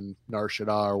is in Nar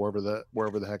Shaddaa or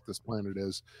wherever the heck this planet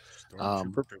is.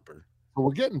 Stormtrooper pooper. But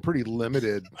we're getting a pretty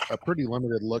limited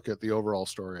look at the overall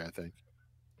story, I think.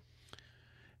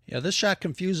 Yeah, this shot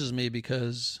confuses me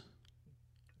because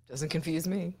Doesn't confuse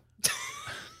me.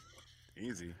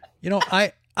 Easy. you know,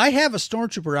 I have a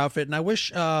stormtrooper outfit, and I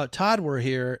wish Todd were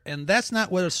here. And that's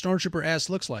not what a stormtrooper ass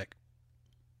looks like.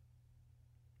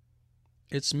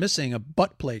 It's missing a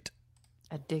butt plate.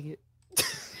 I dig it.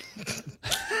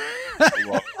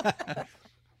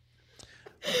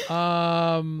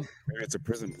 Maybe it's a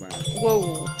prison plan.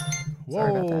 Whoa.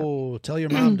 Sorry about Whoa! Tell your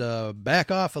mom to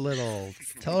back off a little.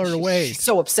 Tell her to wait. She's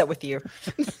so upset with you.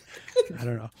 I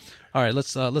don't know. All right,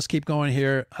 let's keep going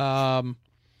here.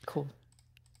 Cool.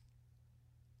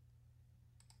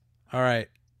 All right.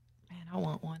 Man, I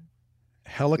want one.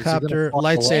 Helicopter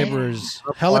fly away? lightsabers.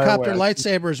 Or fly Helicopter away?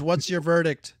 lightsabers. What's your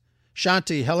verdict?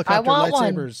 Shanti, helicopter want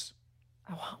one. lightsabers.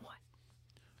 I want one.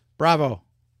 Bravo.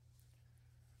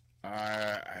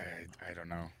 I don't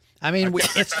know. I mean,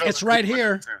 it's right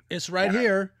here. It's right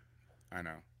here. I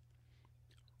know.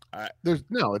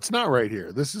 No, it's not right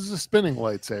here. This is a spinning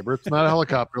lightsaber. It's not a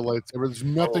helicopter lightsaber. There's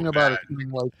nothing about a spinning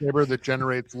lightsaber that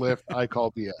generates lift. I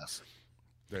call BS.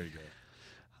 There you go.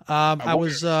 I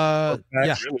was yeah. I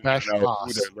really Bash don't know who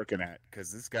Haas. they're looking at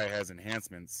because this guy has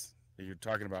enhancements. You're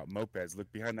talking about mopeds.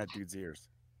 Look behind that dude's ears.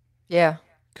 Yeah.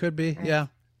 Could be. Yeah. I'm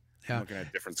Yeah. looking at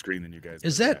a different screen than you guys.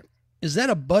 Is look that at. is that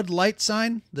a Bud Light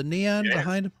sign? The neon It is.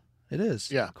 behind him? It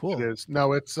is. Yeah, Cool. It is.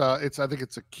 No, it's I think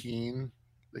it's a Keen,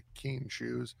 the Keen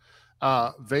shoes.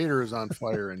 Vader is on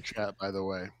fire in chat, by the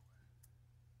way.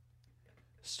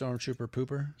 Stormtrooper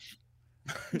pooper.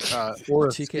 Or a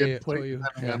TK skid plate, for you.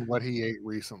 depending Yeah. on what he ate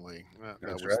recently. That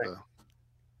That's was right.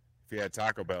 If you had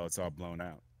Taco Bell, it's all blown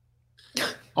out.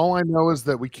 all I know is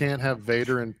that we can't have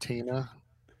Vader and Tina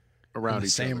In around the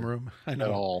each same other room. I at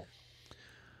know. all.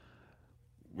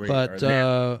 Wait, But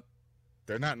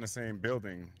they're not in the same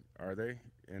building, are they?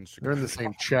 In Chicago. They're in the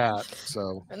same chat,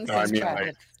 so And No, I this mean, track, like-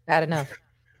 it's bad enough.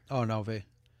 oh no, V.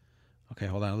 Okay,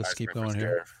 hold on. Let's Nice keep reference, going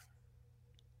here. Gareth.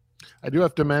 I do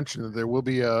have to mention that there will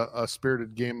be a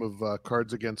spirited game of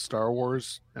Cards Against Star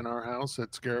Wars in our house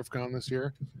at ScarifCon this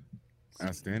year.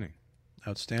 Outstanding.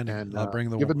 Outstanding. And I'll bring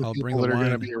the given the I'll people bring the that are going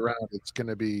to wine. be around, it's going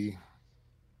to be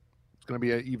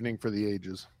an evening for the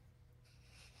ages.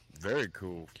 Very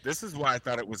cool. This is why I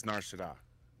thought it was Nar Shaddaa.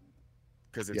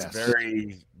 Because it's Yes.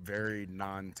 very, very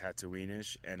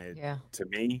non-Tatooine-ish, and it, Yeah. to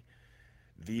me,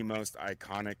 the most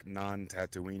iconic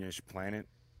non-Tatooine-ish planet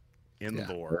in Yeah.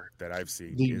 lore that I've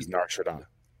seen The- is Nar Shaddaa.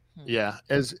 Yeah,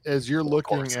 as you're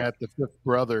looking course. at the fifth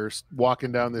brothers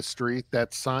walking down this street,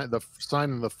 that sign, the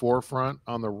sign in the forefront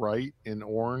on the right in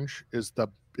orange is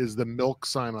the milk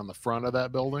sign on the front of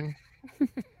that building.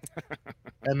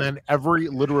 And then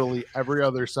literally every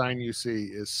other sign you see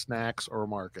is snacks or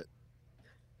market.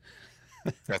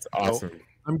 That's awesome.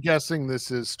 I'm guessing this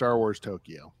is Star Wars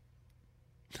Tokyo.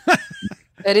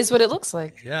 That is what it looks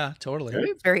like. Yeah, totally.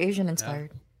 It's very Asian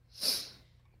inspired.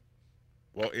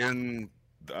 Well, in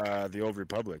the Old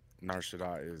Republic, Nar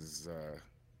Shaddaa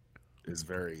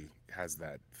has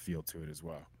that feel to it as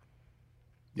well.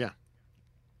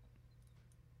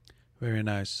 Very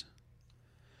nice.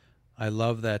 I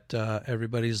love that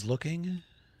everybody's looking.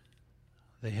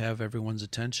 They have everyone's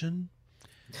attention.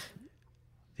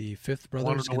 The fifth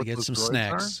brother's know going to what get some those droids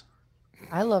snacks.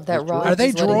 I love that Rob Are they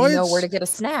is letting you know droids? where to get a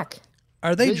snack.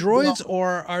 Are they They- droids or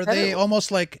are they Hello.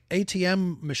 almost like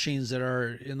ATM machines that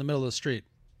are in the middle of the street?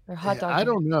 They're hot Yeah, dog. I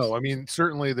don't know. I mean,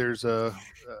 certainly there's a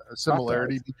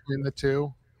similarity between the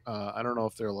two. I don't know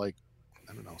if they're like,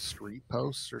 I don't know, street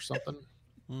posts or something.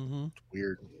 Mm-hmm.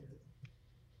 Weird.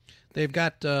 They've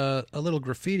got a little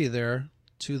graffiti there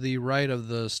to the right of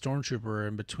the stormtrooper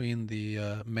and between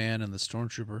the man and the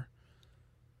stormtrooper.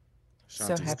 So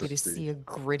Shanti's happy to thirsty. see a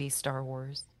gritty Star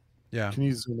Wars. Yeah. Can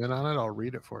you zoom in on it? I'll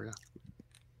read it for you.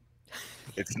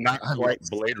 It's not I quite love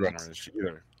Blade Runner-ish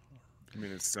either. I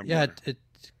mean, it's similar. Yeah, it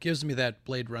gives me that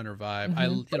Blade Runner vibe.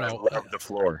 Mhm. But I love the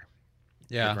floor.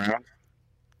 yeah. The ground.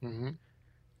 Mm-hmm.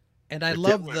 And I The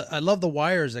love kit the I love the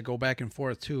wires that go back and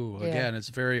forth too. Yeah. Again, it's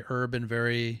very urban,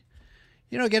 very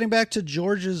getting back to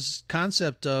George's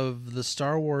concept of the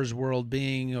Star Wars world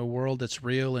being a world that's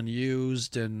real and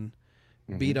used and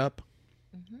beat up.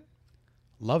 Mm-hmm.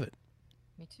 Love it.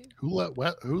 Me too. Who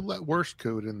let worst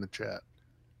code in the chat?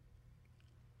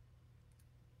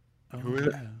 Who is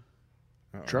it? yeah.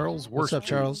 Uh-oh. Charles What's Worst. up,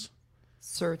 Charles?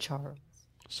 Sir Charles.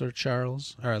 Sir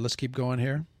Charles. All right, let's keep going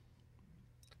here.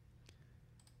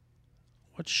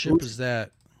 What ship is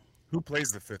that? Who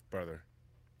plays the fifth brother?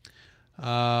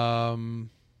 Some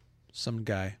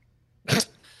guy.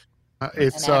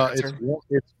 It's An actor.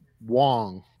 it's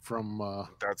Wong from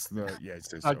That's the it's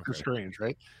Doctor okay. Strange,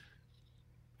 right?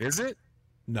 Is it?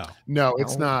 No. No,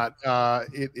 it's No. not.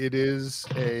 It is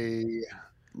a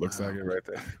Looks like it right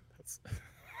there. That's,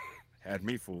 had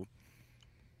me fooled.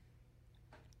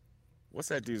 What's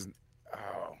that dude's?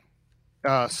 Oh,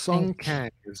 Sung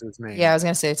Kang is his name. Yeah, I was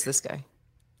gonna say it's this guy.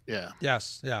 Yeah.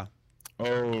 Yes, yeah.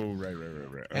 Oh,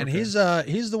 right. And Okay.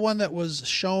 he's the one that was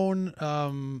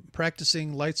shown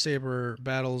practicing lightsaber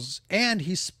battles, and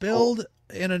he spilled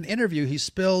in an interview. He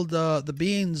spilled the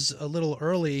beans a little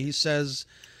early. He says,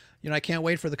 "I can't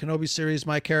wait for the Kenobi series.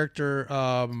 My character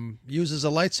uses a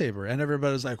lightsaber," and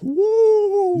everybody's like,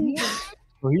 "Woo!"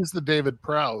 Well, he's the David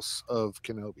Prowse of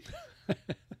Kenobi.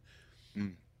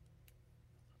 Let's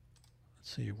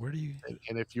see, where do you?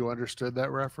 And if you understood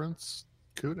that reference,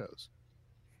 kudos.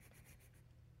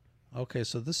 Okay,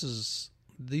 so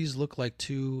these look like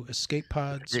two escape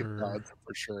pods, Escape pods,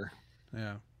 for sure.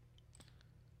 Yeah.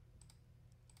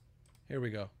 Here we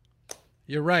go.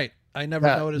 You're right. I never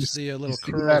noticed the little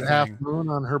curve that thing. half moon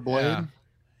on her blade.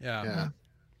 Yeah.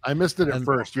 I missed it at And-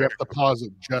 first. You have to pause at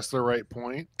just the right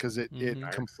point because it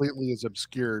Mhm. completely is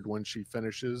obscured when she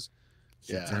finishes.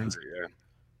 She turns it, yeah.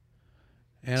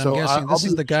 And So I'm guessing I'll this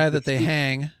is be the guy that interested to they see-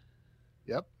 hang.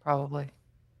 Yep, Probably.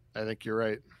 I think you're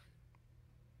right.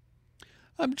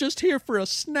 I'm just here for a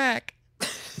snack.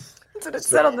 That's what it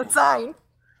said on the sign.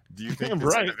 Do you think Damn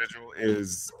this right. individual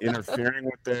is interfering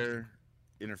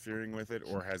with it,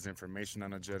 or has information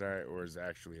on a Jedi, or is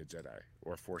actually a Jedi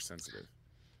or Force sensitive?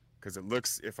 Because it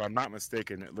looks, if I'm not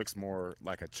mistaken, it looks more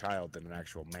like a child than an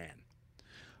actual man.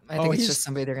 I think it's he's- just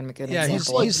somebody they're gonna make an Yeah,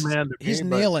 example of. he's man to he's me,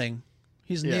 but- kneeling.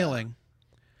 He's Yeah. kneeling.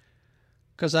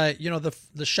 Because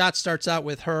the shot starts out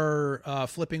with her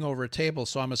flipping over a table,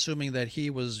 so I'm assuming that he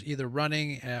was either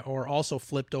running or also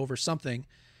flipped over something,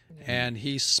 and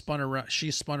he spun around.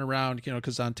 She spun around,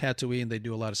 because on Tatooine they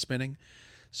do a lot of spinning,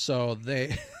 so they.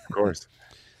 Of course.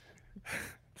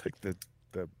 Like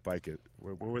the bike it.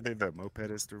 What were they? The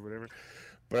mopedist or whatever.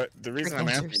 But the reason I'm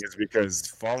asking Breakdancers. is because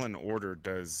Fallen Order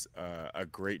does a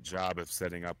great job of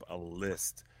setting up a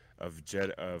list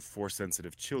of Force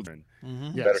sensitive children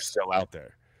Mhm. Yes. that are still out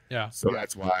there. Yeah. So Yeah.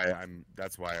 that's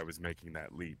why I was making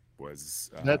that leap.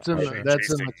 Was That's in are they the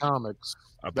chasing comics.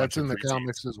 a bunch That's in of the preteens?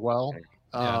 comics as well.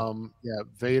 Yeah.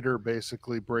 Vader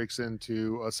basically breaks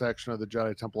into a section of the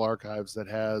Jedi Temple archives that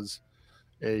has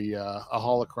a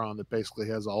holocron that basically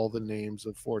has all the names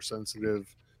of Force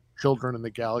sensitive children in the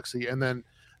galaxy, and then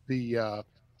the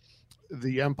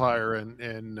Empire and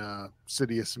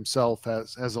Sidious himself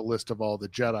has a list of all the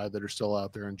Jedi that are still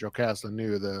out there, and Jocasta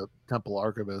Nu, the Temple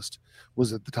archivist,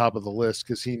 was at the top of the list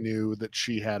because he knew that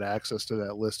she had access to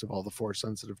that list of all the Force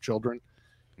sensitive children.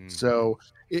 So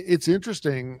it's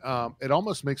interesting. It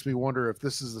almost makes me wonder if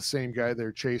this is the same guy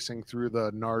they're chasing through the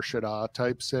Nar Shaddaa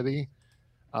type city.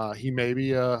 He may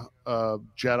be a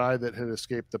Jedi that had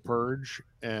escaped the Purge,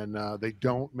 and they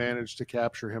don't manage to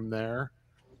capture him there.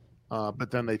 But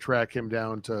then they track him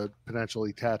down to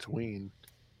potentially Tatooine,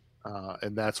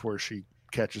 and that's where she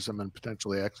catches him and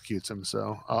potentially executes him.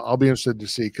 So I'll be interested to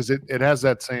see, because it has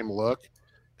that same look,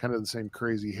 kind of the same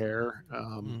crazy hair,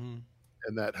 Mhm.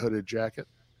 and that hooded jacket.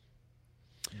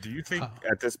 Do you think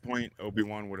at this point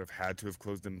Obi-Wan would have had to have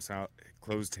closed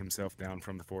himself down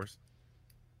from the Force?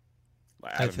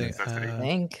 I think. I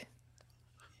think.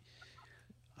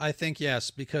 I think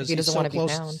yes, because He he's doesn't so wanna be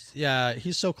close. found. Yeah,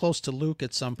 he's so close to Luke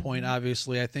at some point.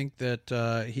 Obviously, I think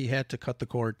that he had to cut the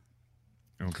cord.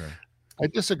 Okay. I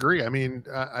disagree. I mean,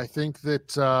 I think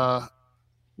that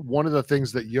one of the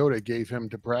things that Yoda gave him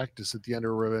to practice at the end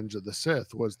of Revenge of the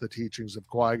Sith was the teachings of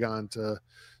Qui-Gon to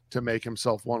make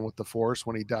himself one with the Force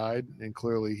when he died, and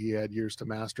clearly he had years to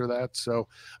master that. So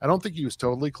I don't think he was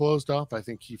totally closed off. I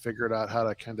think he figured out how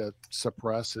to kind of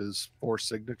suppress his Force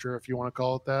signature, if you want to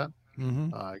call it that. Mm-hmm.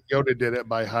 Yoda did it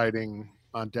by hiding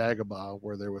on Dagobah,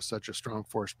 where there was such a strong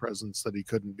Force presence that he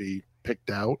couldn't be picked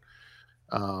out.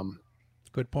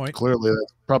 Good point. Clearly,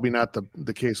 that's probably not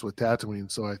the case with Tatooine.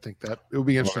 So I think that it would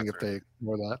be interesting if they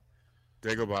explore that.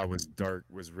 Dagobah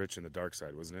was rich in the dark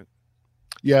side, wasn't it?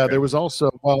 Yeah, there was also,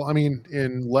 well, I mean,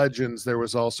 in Legends, there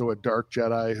was also a Dark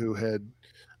Jedi who had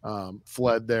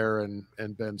fled there and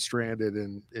been stranded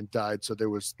and died. So there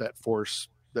was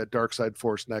that dark side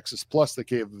Force nexus, plus the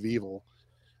Cave of Evil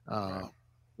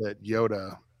that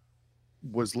Yoda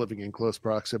was living in close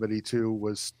proximity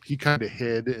to. He kind of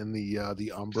hid in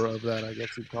the umbra of that, I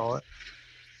guess you'd call it.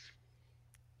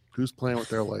 Who's playing with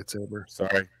their lightsaber?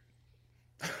 Sorry.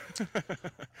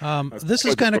 This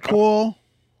is kind of cool.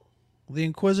 The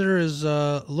Inquisitor is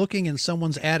looking in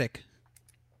someone's attic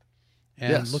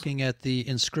and Yes. looking at the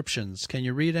inscriptions. Can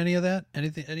you read any of that?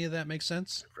 Any of that make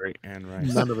sense? Great and right.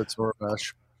 None of it's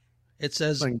Vorbash. It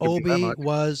says I can give you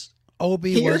that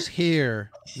Obi much. was here,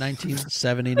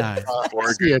 1979. Or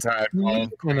a See good it. time.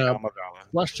 And a Amidala.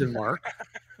 question mark.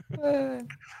 I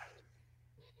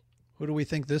Who do we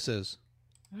think this is?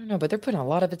 don't know, but they're putting a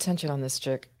lot of attention on this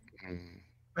chick. Mm.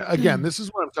 Again, this is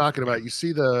what I'm talking about. You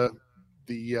see the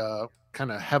kind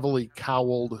of heavily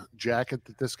cowled jacket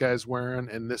that this guy's wearing,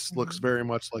 and this looks very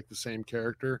much like the same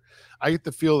character. I get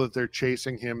the feel that they're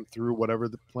chasing him through whatever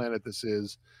the planet this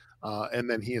is, and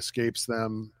then he escapes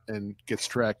them and gets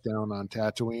tracked down on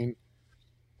Tatooine.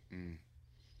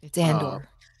 It's Andor.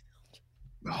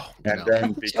 And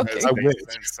then because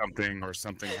they sense something or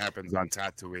something happens on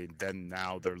Tatooine, then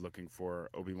now they're looking for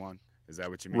Obi-Wan. Is that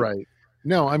what you mean? Right.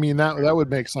 No, I mean that would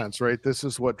make sense, right? This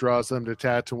is what draws them to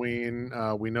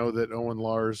Tatooine. We know that Owen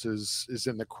Lars is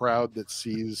in the crowd that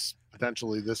sees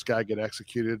potentially this guy get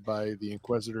executed by the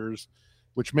Inquisitors,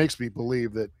 which makes me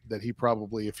believe that he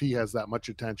probably, if he has that much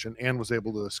attention and was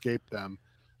able to escape them,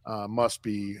 must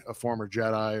be a former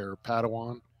Jedi or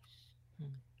Padawan.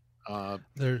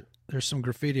 There's some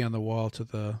graffiti on the wall to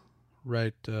the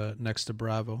right next to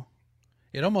Bravo.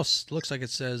 It almost looks like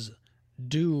it says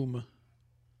Doom.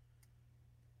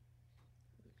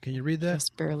 Can you read that?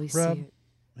 Just barely Rob? see it.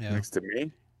 Yeah. Next to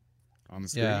me on the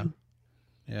screen.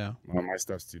 Yeah. Well, my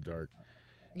stuff's too dark.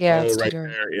 Yeah, Oh, it's right too dark.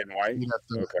 there in white. You'd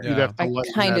have to I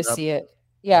lighten kind of that up. see it.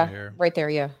 Yeah, here. right there.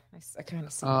 Yeah, I kind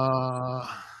of see it.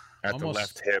 At the Almost-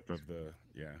 left hip of the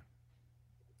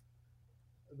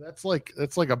That's like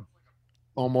a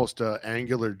almost a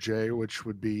angular J, which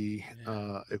would be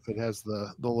if it has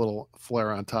the little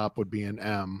flare on top would be an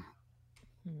M.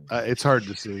 It's hard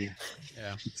to see.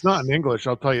 Yeah. It's not in English,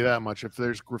 I'll tell you that much. If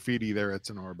there's graffiti there, it's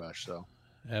in Orbesh. So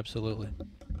Absolutely.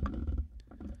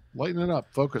 lighten it up.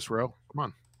 Focus, Ro. Come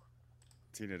on.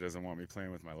 Tina doesn't want me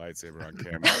playing with my lightsaber on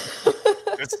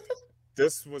camera.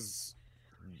 this was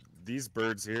these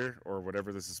birds here, or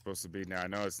whatever this is supposed to be. Now I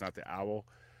know it's not the owl,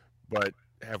 but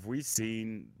have we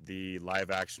seen the live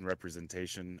action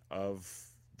representation of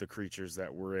the creatures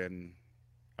that were in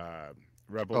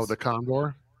Rebels? Oh, the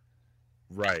condor?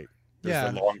 Right. There's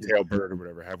Yeah. the long-tailed bird or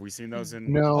whatever. Have we seen those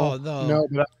in? No, Oh, no. no,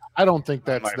 but I don't think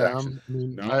that's Live them. action. I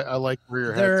mean, No? I like where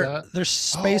your head's They're at.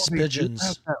 space Oh, they do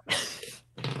pigeons. have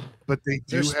that- But they do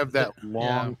There's- have that yeah.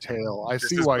 long tail. I This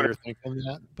see is why what- you're thinking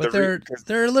that. But The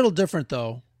they're a little different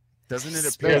though. Doesn't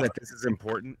it appear Yeah. that this is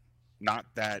important? Not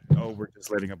that, we're just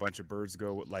letting a bunch of birds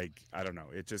go. Like, I don't know.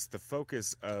 It just the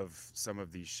focus of some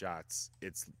of these shots.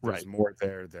 There's Right. more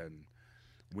there than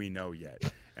we know yet.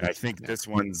 And I think this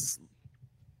one's,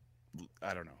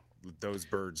 I don't know, those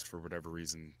birds for whatever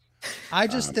reason. I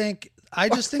just think the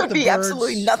Could be birds,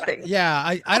 absolutely nothing.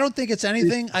 Yeah, I don't think it's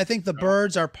anything. I think the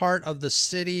birds are part of the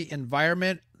city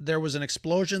environment. There was an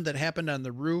explosion that happened on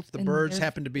the roof. The And birds they're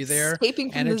happened to be there,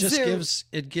 escaping from and it the just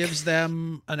zoo. gives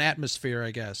them an atmosphere, I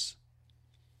guess.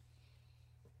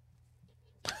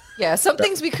 Yeah, some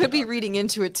things we could be reading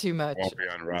into it too much. Won't be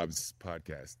on Rob's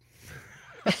podcast.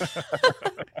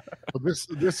 But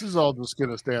this is all just going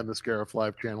to stay on the Scarif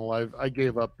Live channel. I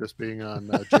gave up this being on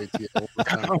JTL.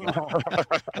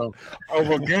 So, Oh,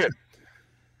 well, good.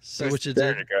 So what you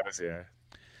There did? it goes. Yeah.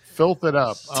 filth it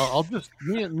up. I'll just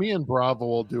me and Bravo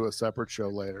will do a separate show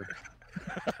later.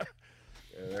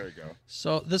 Yeah, there we go.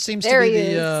 So this seems There to be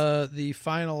he the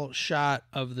final shot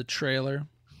of the trailer,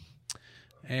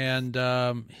 and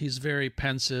he's very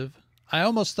pensive. I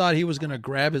almost thought he was going to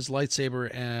grab his lightsaber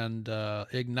and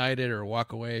ignite it or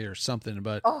walk away or something,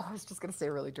 but Oh, I was just gonna say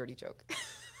a really dirty joke.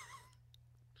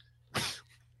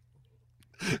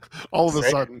 All of a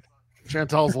sudden,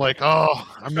 Chantal's like,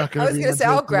 "Oh, I'm not going I to." was gonna say,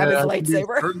 I'll grab his I can be as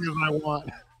lightsaber. dirty as I want.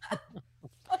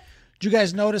 did you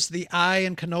guys notice the eye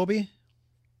in Kenobi?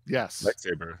 Yes,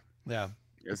 Lightsaber. Yeah.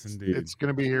 Yes, indeed. it's going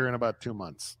to be here in about 2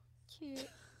 months. Cute.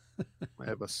 I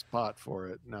have a spot for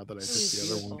it now that I took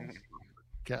the other one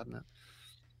cabinet.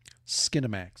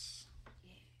 Skinamax.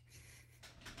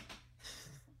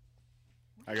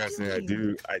 I gotta say, I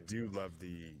do love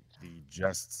the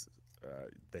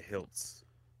hilts,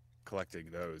 collecting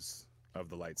those of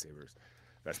the lightsabers.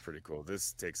 That's pretty cool.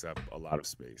 This takes up a lot of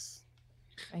space.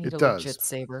 I need It a does. legit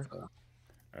saber.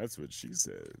 That's what she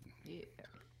said. Yeah.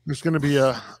 There's going to be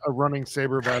a running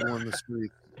saber battle in the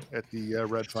street at the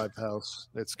Red 5 house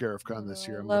at Scarif Con this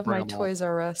year. I I'm gonna love my bring 'em all. Toys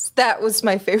R Us. That was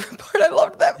my favorite part. I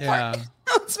loved that Yeah. part.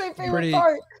 That was my favorite Pretty-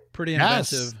 part. Pretty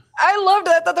Yes. inventive. I loved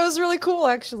it. I thought that was really cool,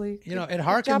 actually. You know, it Good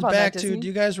harkens job on back that, to. Disney. Do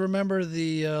you guys remember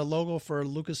the logo for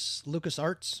Lucas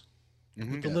Arts?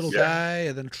 Mhm. The little Yeah. guy,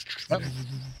 and then.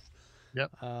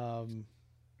 Yep. Um,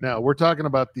 Now we're talking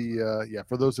about the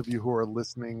for those of you who are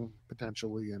listening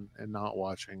potentially and not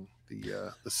watching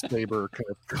the saber kind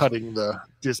of cutting the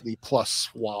Disney Plus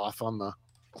swath on the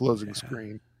closing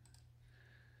screen.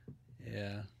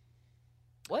 yeah.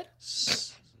 What?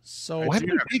 So Why did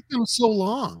it take them so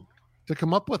long to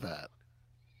come up with that?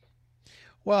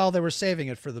 well, they were saving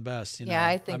it for the best. You know? Yeah,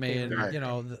 I think they mean, were. you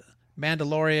know,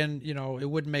 Mandalorian, you know, it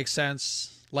wouldn't make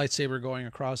sense lightsaber going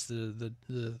across the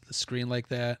screen like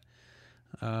that.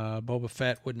 Boba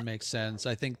Fett wouldn't make sense.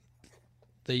 I think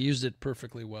they used it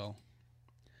perfectly well.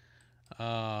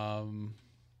 Yeah.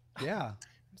 I'm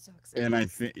so excited. And I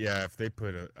think, yeah, if they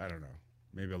put I don't know,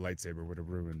 maybe a lightsaber would have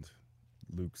ruined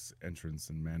Luke's entrance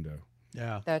in Mando.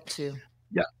 Yeah. That too.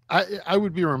 Yeah, I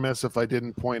would be remiss if I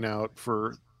didn't point out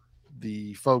for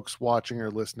the folks watching or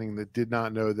listening that did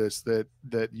not know this, that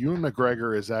Ewan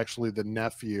McGregor is actually the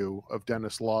nephew of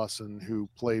Dennis Lawson, who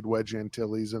played Wedge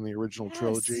Antilles in the original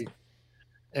trilogy,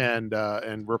 and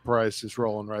reprised his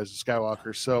role in Rise of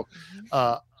Skywalker. So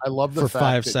I love the For fact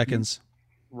 5 that seconds.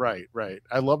 Right.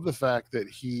 I love the fact that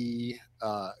he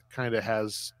kind of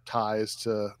has ties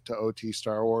to OT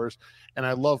Star Wars, and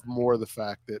I love more the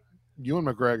fact that Ewan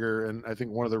McGregor, and I think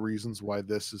one of the reasons why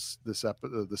the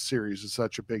series is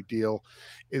such a big deal,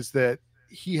 is that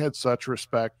he had such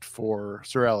respect for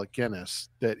Sir Alec Guinness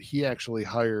that he actually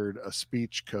hired a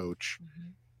speech coach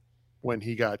when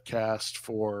he got cast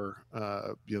for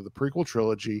the prequel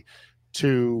trilogy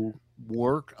to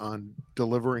work on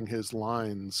delivering his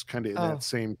lines kind of in that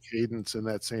same cadence and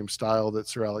that same style that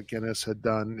Sir Alec Guinness had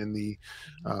done in the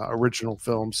original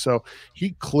film. So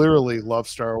he clearly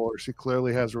loves Star Wars. He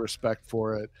clearly has a respect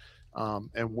for it.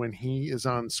 And when he is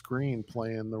on screen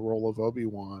playing the role of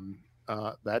Obi-Wan,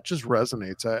 that just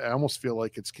resonates. I almost feel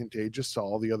like it's contagious to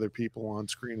all the other people on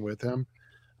screen with him.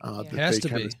 It has to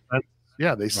be.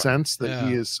 They sense that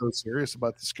he is so serious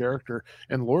about this character,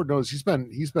 and Lord knows he's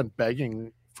been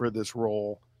begging for this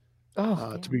role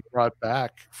to be brought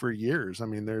back for years. I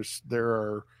mean, I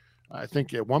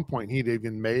think at one point he'd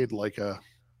even made like a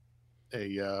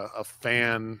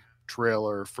fan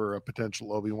trailer for a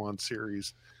potential Obi-Wan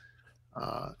series,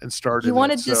 and started. He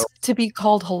wanted this to be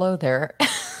called "Hello There."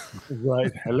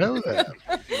 Right, hello there.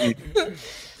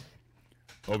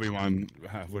 Obi-Wan,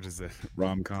 what is it?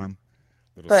 Rom-com.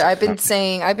 But I've been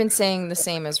saying the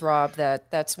same as Rob,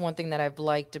 that's one thing that I've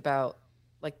liked about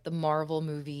like the Marvel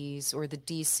movies or the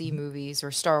DC movies or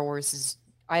Star Wars is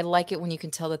I like it when you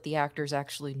can tell that the actors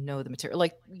actually know the material.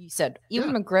 Like you said,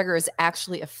 Ewan McGregor is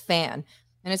actually a fan.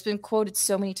 And it's been quoted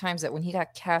so many times that when he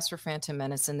got cast for Phantom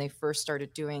Menace and they first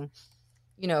started doing,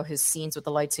 you know, his scenes with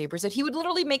the lightsabers, that he would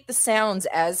literally make the sounds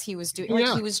as he was doing.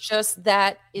 Like he was just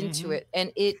that into it.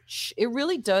 And it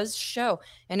really does show.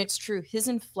 And it's true. His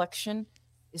inflection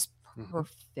is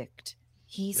perfect.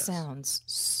 He sounds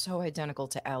so identical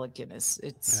to Alec Guinness.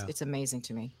 It's amazing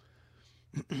to me.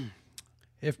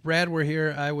 If Brad were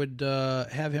here, I would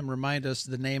have him remind us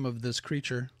the name of this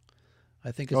creature.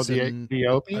 I think it's the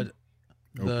Eopie.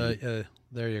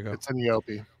 There you go. It's an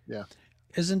Eopie. Yeah.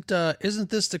 Isn't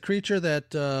this the creature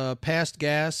that passed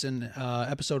gas in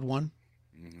episode 1?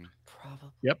 Probably.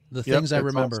 Yep. The things I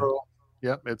remember.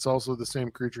 It's also the same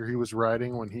creature he was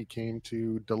riding when he came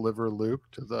to deliver Luke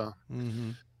to the.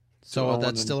 So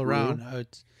that's still around.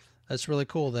 That's really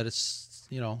cool that it's,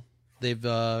 you know, they've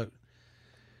created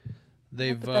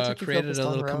a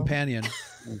little companion.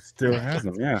 It still has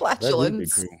them, yeah. Flatulence. That would be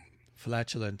cool.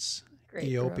 Flatulence.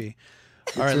 Great, Eopie.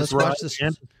 All right, let's watch this.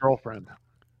 And his girlfriend.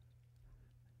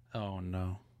 Oh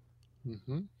no.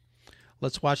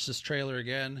 Let's watch this trailer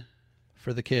again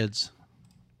for the kids.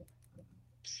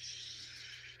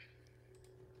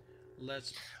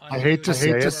 I hate to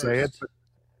say it, but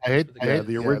I hate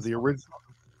the original.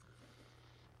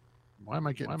 Why am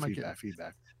I getting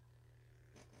feedback?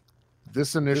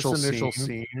 This initial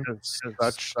scene is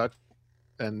such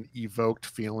an evoked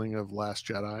feeling of Last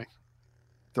Jedi.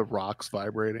 The rocks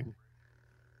vibrating,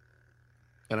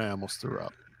 and I almost threw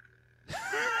up.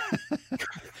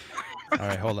 All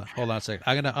right, hold on a second.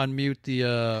 I'm gonna unmute the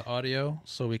audio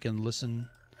so we can listen.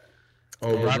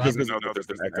 Oh, Rob doesn't know that there's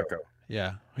an echo.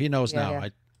 Yeah, he knows now.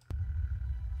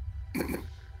 Yeah.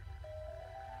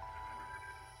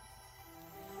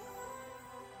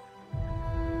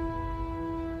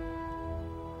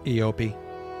 Eopie.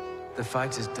 The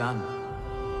fight is done.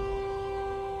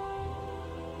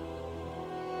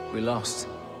 We lost.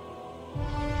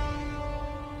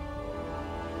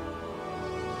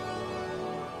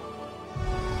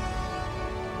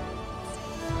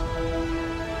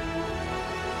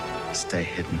 Stay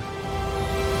hidden.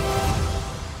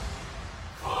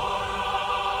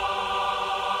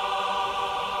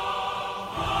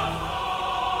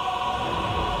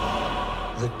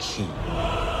 The key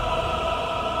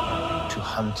to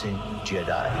hunting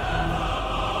Jedi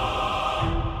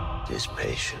is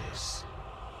patience.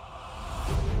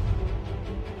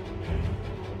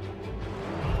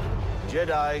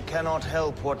 Jedi cannot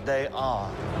help what they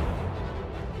are.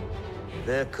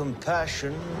 Their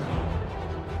compassion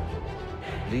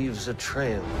leaves a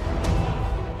trail.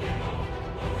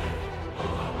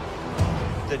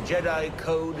 The Jedi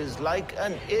Code is like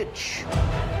an itch.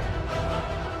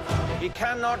 He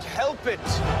cannot help it.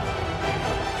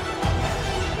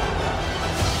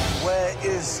 Where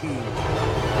is he?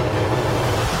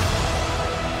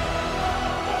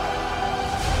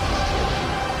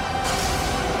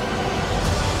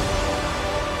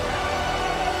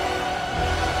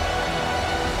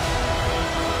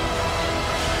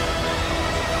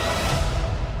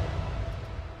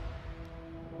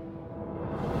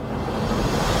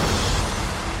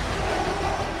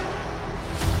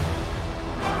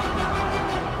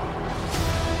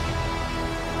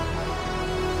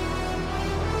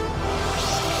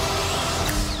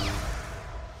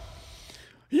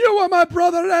 You are my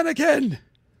brother, Anakin.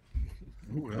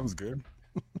 Ooh, that was good.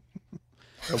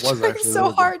 It was actually so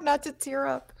really hard not to tear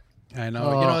up. I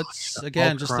know. You know, it's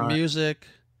again just the crying. music,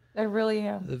 I really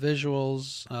am. the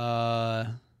visuals.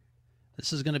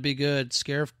 This is going to be good.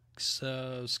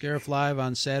 Scarif Live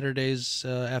on Saturdays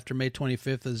after May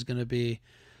 25th is going to be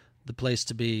the place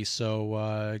to be.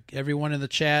 So everyone in the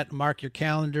chat, mark your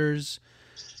calendars.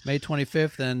 May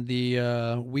 25th, and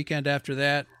the weekend after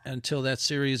that, until that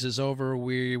series is over,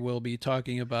 we will be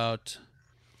talking about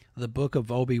the book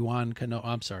of Obi-Wan Kenobi.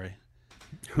 I'm sorry.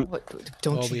 What,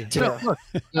 don't you Obi. dare.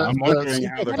 I'm wondering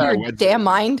how they're going to wedge Damn it.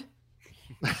 mind.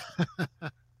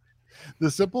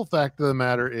 The simple fact of the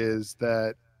matter is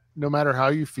that no matter how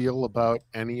you feel about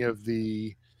any of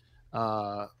the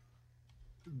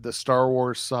Star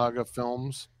Wars saga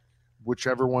films,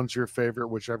 whichever one's your favorite,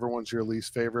 whichever one's your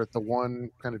least favorite, the one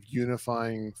kind of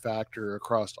unifying factor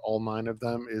across all 9 of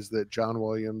them is that John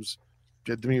Williams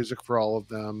did the music for all of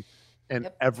them, and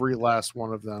Yep. every last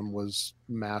one of them was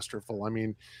masterful. I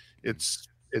mean, it's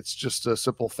just a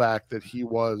simple fact that he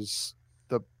was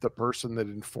the person that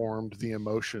informed the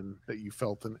emotion that you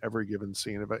felt in every given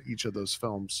scene about each of those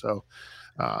films. So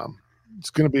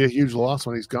it's going to be a huge loss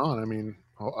when he's gone. I mean,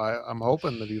 I'm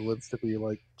hoping that he lives to be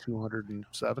like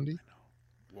 270.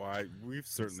 Well, we've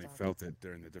certainly felt it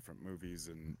during the different movies,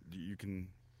 and you can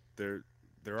there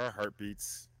are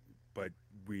heartbeats, but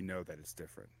we know that it's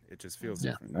different. It just feels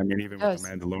Yeah. different. I mean, even It with the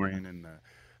does. Mandalorian and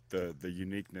the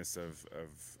uniqueness of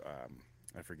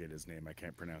I forget his name. I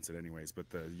can't pronounce it anyways, but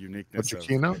the uniqueness of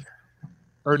Giacchino?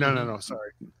 Or no,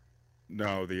 sorry,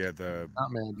 no, the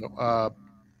not Mando.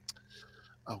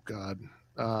 Oh God,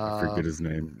 I forget his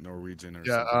name. Norwegian or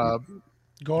yeah, something.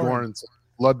 Göransson,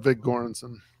 Ludwig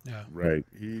Göransson. Yeah. Right.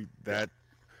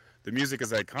 The music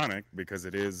is iconic because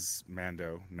it is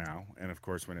Mando now, and of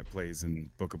course, when it plays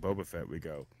in Book of Boba Fett, we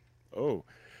go, "Oh!"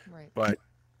 Right. But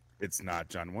it's not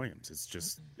John Williams. It's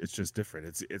just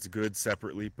different. It's good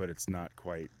separately, but it's not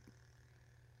quite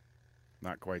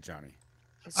Johnny.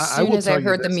 As I soon will as tell I you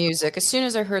heard the this.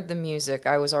 music,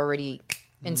 I was already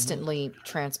instantly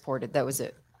transported. That was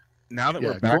it. Now that Yeah,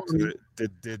 we're back to Gordon-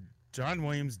 it, did John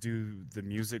Williams do the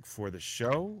music for the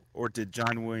show, or did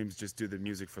John Williams just do the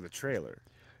music for the trailer?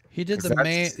 He did 'Cause the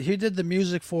that's- He did the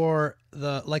music for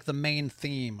the main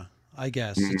theme. I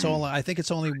guess it's only. I think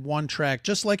it's only one track,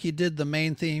 just like he did the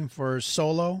main theme for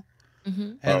Solo, Mm-hmm.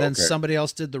 and Oh, then okay. somebody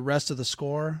else did the rest of the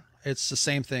score. It's the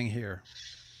same thing here.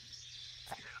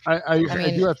 I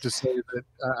mean- do have to say that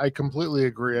I completely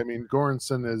agree. I mean,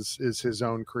 Göransson is his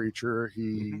own creature.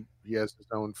 He has his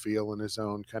own feel and his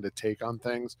own kind of take on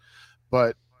things.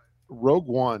 But Rogue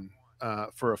One,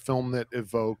 for a film that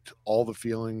evoked all the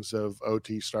feelings of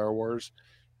OT Star Wars,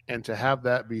 and to have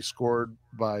that be scored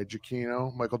by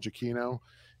Michael Giacchino,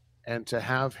 and to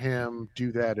have him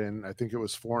do that in, I think it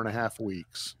was 4.5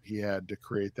 weeks, he had to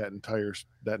create that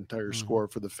entire score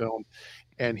for the film,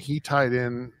 and he tied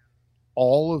in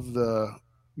all of the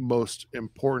most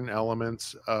important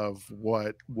elements of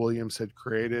what Williams had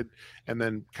created, and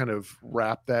then kind of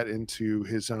wrap that into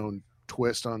his own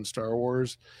twist on Star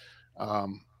Wars.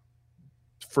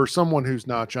 For someone who's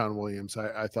not John Williams,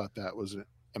 I thought that was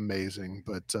amazing,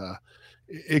 but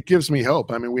it gives me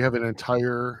hope. I mean, we have an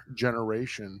entire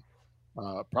generation,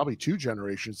 probably 2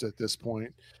 generations at this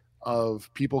point, of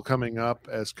people coming up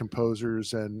as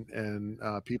composers and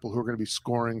people who are going to be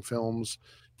scoring films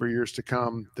for years to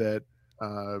come, that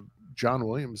John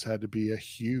Williams had to be a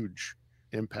huge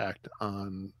impact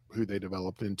on who they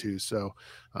developed into. So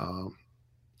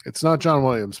it's not John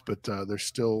Williams, but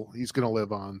he's going to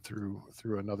live on through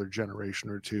another generation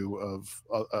or 2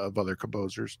 of other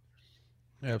composers.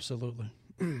 Absolutely.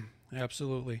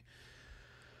 Absolutely.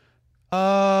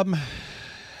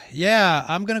 Yeah,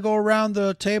 I'm going to go around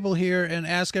the table here and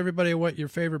ask everybody what your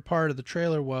favorite part of the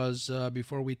trailer was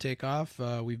before we take off.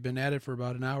 We've been at it for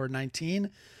about an hour 19.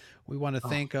 We want to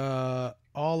thank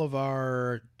all of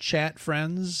our chat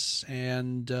friends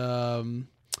and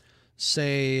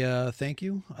say thank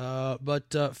you.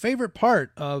 But favorite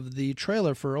part of the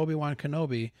trailer for Obi-Wan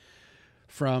Kenobi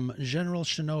from General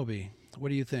Shinobi, what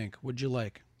do you think? Would you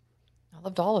like? I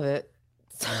loved all of it.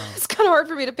 It's kind of hard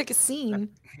for me to pick a scene,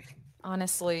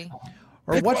 honestly.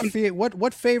 Or what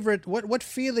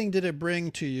feeling did it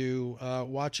bring to you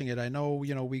watching it? I know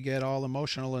we get all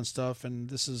emotional and stuff, and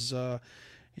this is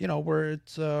we're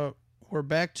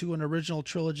back to an original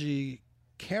trilogy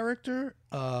character,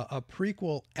 a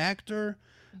prequel actor.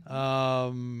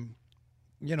 I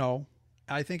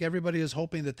think everybody is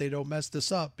hoping that they don't mess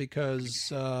this up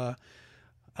because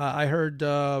I heard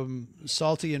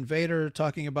Salty and Vader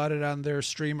talking about it on their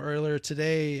stream earlier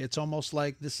today. It's almost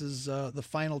like this is the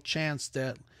final chance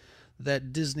that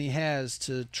Disney has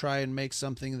to try and make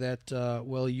something that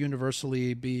will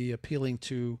universally be appealing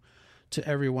to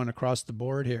everyone across the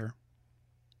board here.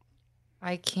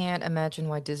 I can't imagine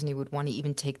why Disney would want to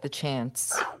even take the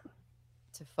chance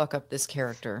to fuck up this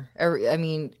character. I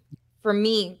mean, for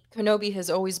me, Kenobi has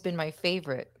always been my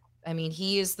favorite. I mean,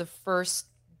 he is the first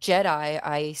Jedi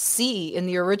I see in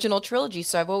the original trilogy,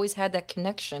 so I've always had that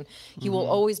connection. He will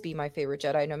always be my favorite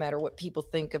Jedi, no matter what people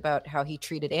think about how he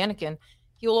treated Anakin.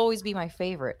 He will always be my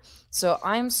favorite. So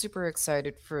I'm super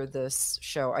excited for this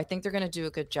show. I think they're going to do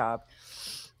a good job.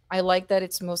 I like that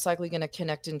it's most likely going to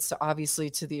connect obviously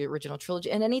to the original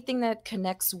trilogy, and anything that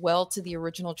connects well to the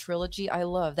original trilogy, I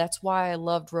love. That's why I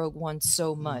loved Rogue One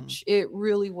so much. It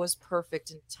really was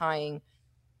perfect in tying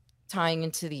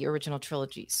into the original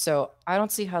trilogy. So I don't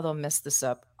see how they'll mess this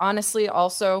up. Honestly,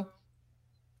 also,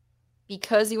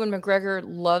 because Ewan McGregor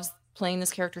loves playing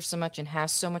this character so much and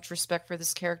has so much respect for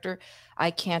this character,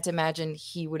 I can't imagine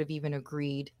he would have even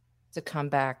agreed to come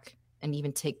back and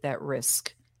even take that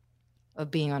risk of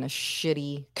being on a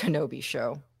shitty Kenobi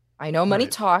show. I know money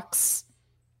talks,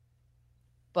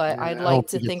 but I'd like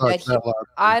to think that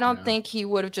I don't think he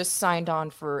would have just signed on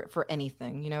for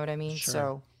anything. You know what I mean? Sure.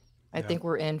 So I think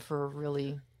we're in for a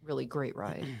really, really great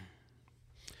ride.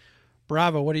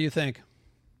 Bravo, what do you think?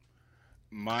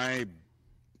 My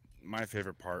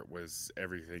favorite part was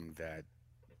everything that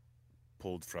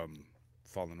pulled from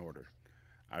Fallen Order.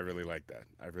 I really like that.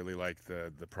 I really like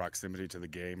the proximity to the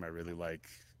game. I really like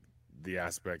the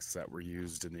aspects that were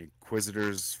used in the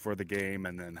Inquisitors for the game,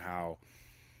 and then how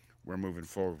we're moving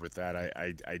forward with that.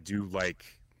 I do like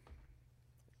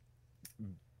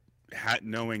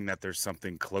knowing that there's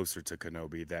something closer to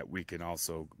Kenobi that we can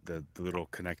also the little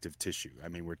connective tissue. I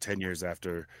mean, we're 10 years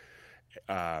after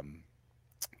what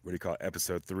do you call it,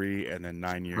 episode 3, and then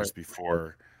 9 years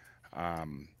before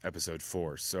episode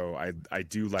 4. So I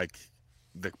do like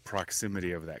the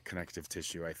proximity of that connective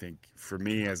tissue. I think for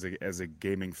me as a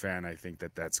gaming fan, I think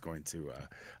that's going to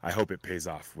I hope it pays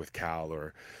off with Cal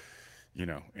or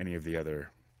any of the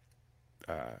other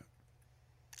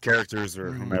characters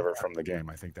or whomever from the game.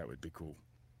 I think that would be cool.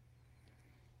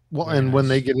 Well, very and nice. when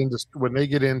they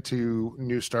get into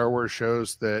new Star Wars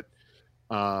shows that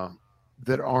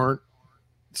aren't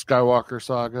Skywalker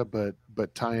Saga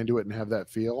but tie into it and have that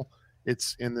feel,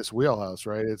 it's in this wheelhouse,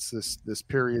 right? It's this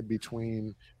period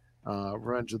between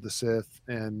Revenge of the Sith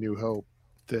and New Hope,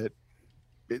 that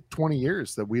 20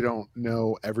 years that we don't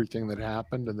know everything that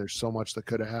happened, and there's so much that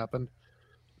could have happened.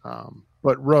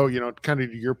 But Ro, kind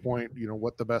of to your point,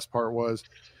 what the best part was,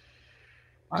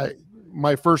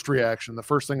 my first reaction, the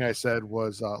first thing I said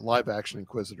was live action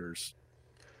Inquisitors.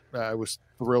 I was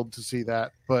thrilled to see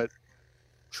that, but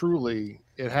truly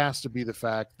it has to be the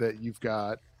fact that you've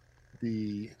got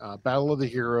the Battle of the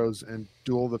Heroes and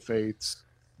Duel of the Fates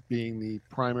being the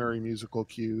primary musical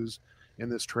cues in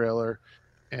this trailer.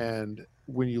 And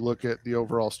when you look at the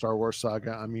overall Star Wars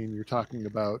saga, I mean, you're talking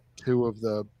about two of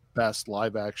the best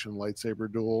live action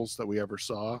lightsaber duels that we ever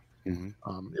saw.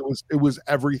 It was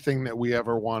everything that we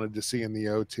ever wanted to see in the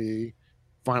OT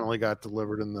finally got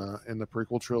delivered in the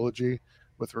prequel trilogy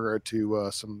with regard to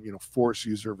some Force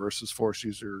user versus Force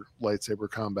user lightsaber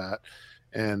combat.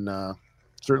 And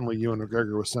certainly Ewan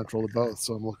McGregor was central to both.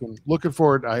 So I'm looking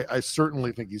forward. I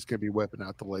certainly think he's going to be whipping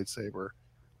out the lightsaber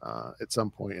at some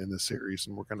point in this series,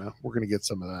 and we're gonna get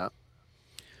some of that.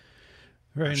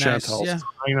 Very Chantal's nice.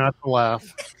 trying not to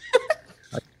laugh.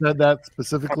 I said that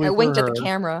specifically. I for winked her. at the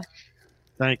camera.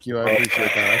 Thank you. I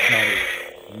appreciate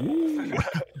that.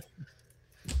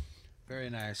 Very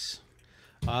nice.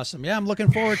 Awesome. Yeah, I'm looking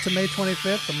forward to May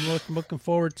 25th. I'm looking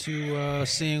forward to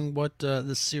seeing what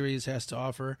this series has to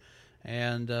offer.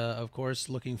 And, of course,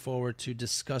 looking forward to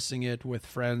discussing it with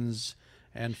friends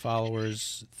and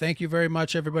followers. Thank you very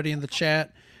much, everybody in the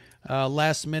chat.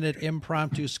 Last-minute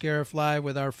impromptu Scarifly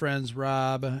with our friends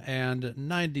Rob and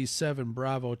 97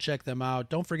 Bravo. Check them out.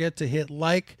 Don't forget to hit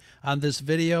like on this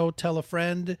video. Tell a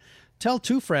friend tell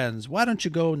 2 friends. Why don't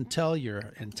you go and tell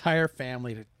your entire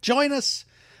family to join us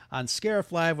on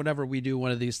Scarif Live whenever we do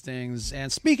one of these things.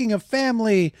 And speaking of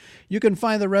family, you can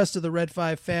find the rest of the Red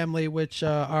 5 family, which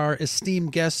our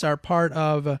esteemed guests are part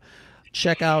of.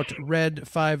 Check out Red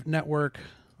 5 Network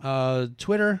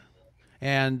Twitter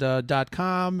and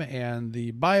 .com and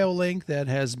the bio link that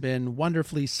has been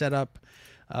wonderfully set up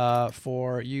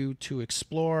for you to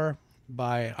explore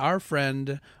by our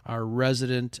friend, our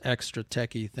resident extra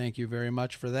techie. Thank you very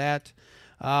much for that.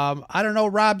 I don't know,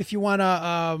 Rob, if you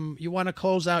wanna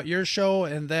close out your show,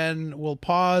 and then we'll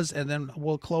pause, and then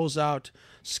we'll close out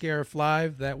Scarif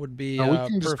Live. That would be we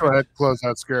can just perfect. go ahead and close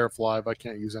out Scarif Live. I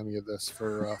can't use any of this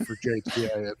for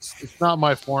JTA. It's not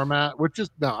my format.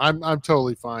 I'm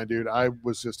totally fine, dude. I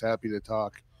was just happy to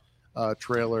talk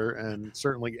trailer, and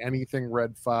certainly anything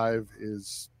Red 5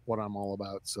 is what I'm all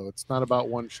about. So it's not about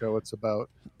one show; it's about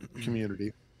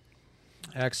community.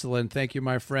 Excellent. Thank you,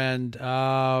 my friend.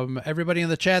 Everybody in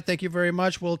the chat, thank you very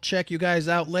much. We'll check you guys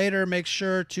out later. Make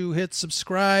sure to hit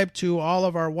subscribe to all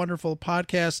of our wonderful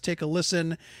podcasts. Take a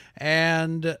listen.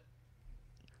 And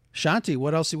Shanti,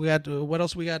 what else we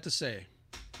got to say?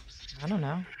 I don't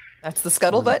know. That's the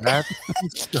scuttlebutt. That's the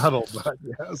scuttlebutt.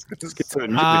 Yes. Let's get to the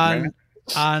music,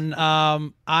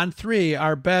 man. On 3,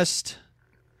 our best.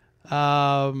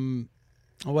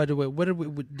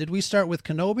 Did we start with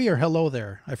Kenobi or Hello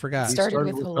There? I forgot. Started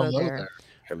with Hello There.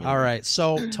 All right.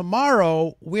 So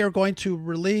tomorrow we are going to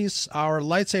release our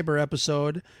lightsaber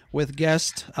episode with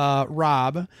guest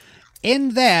Rob.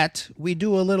 In that, we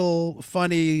do a little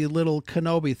funny little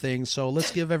Kenobi thing. So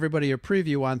let's give everybody a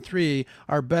preview on 3,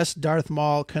 our best Darth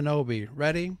Maul Kenobi.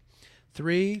 Ready?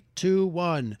 3, 2,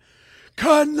 1.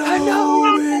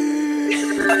 Kenobi!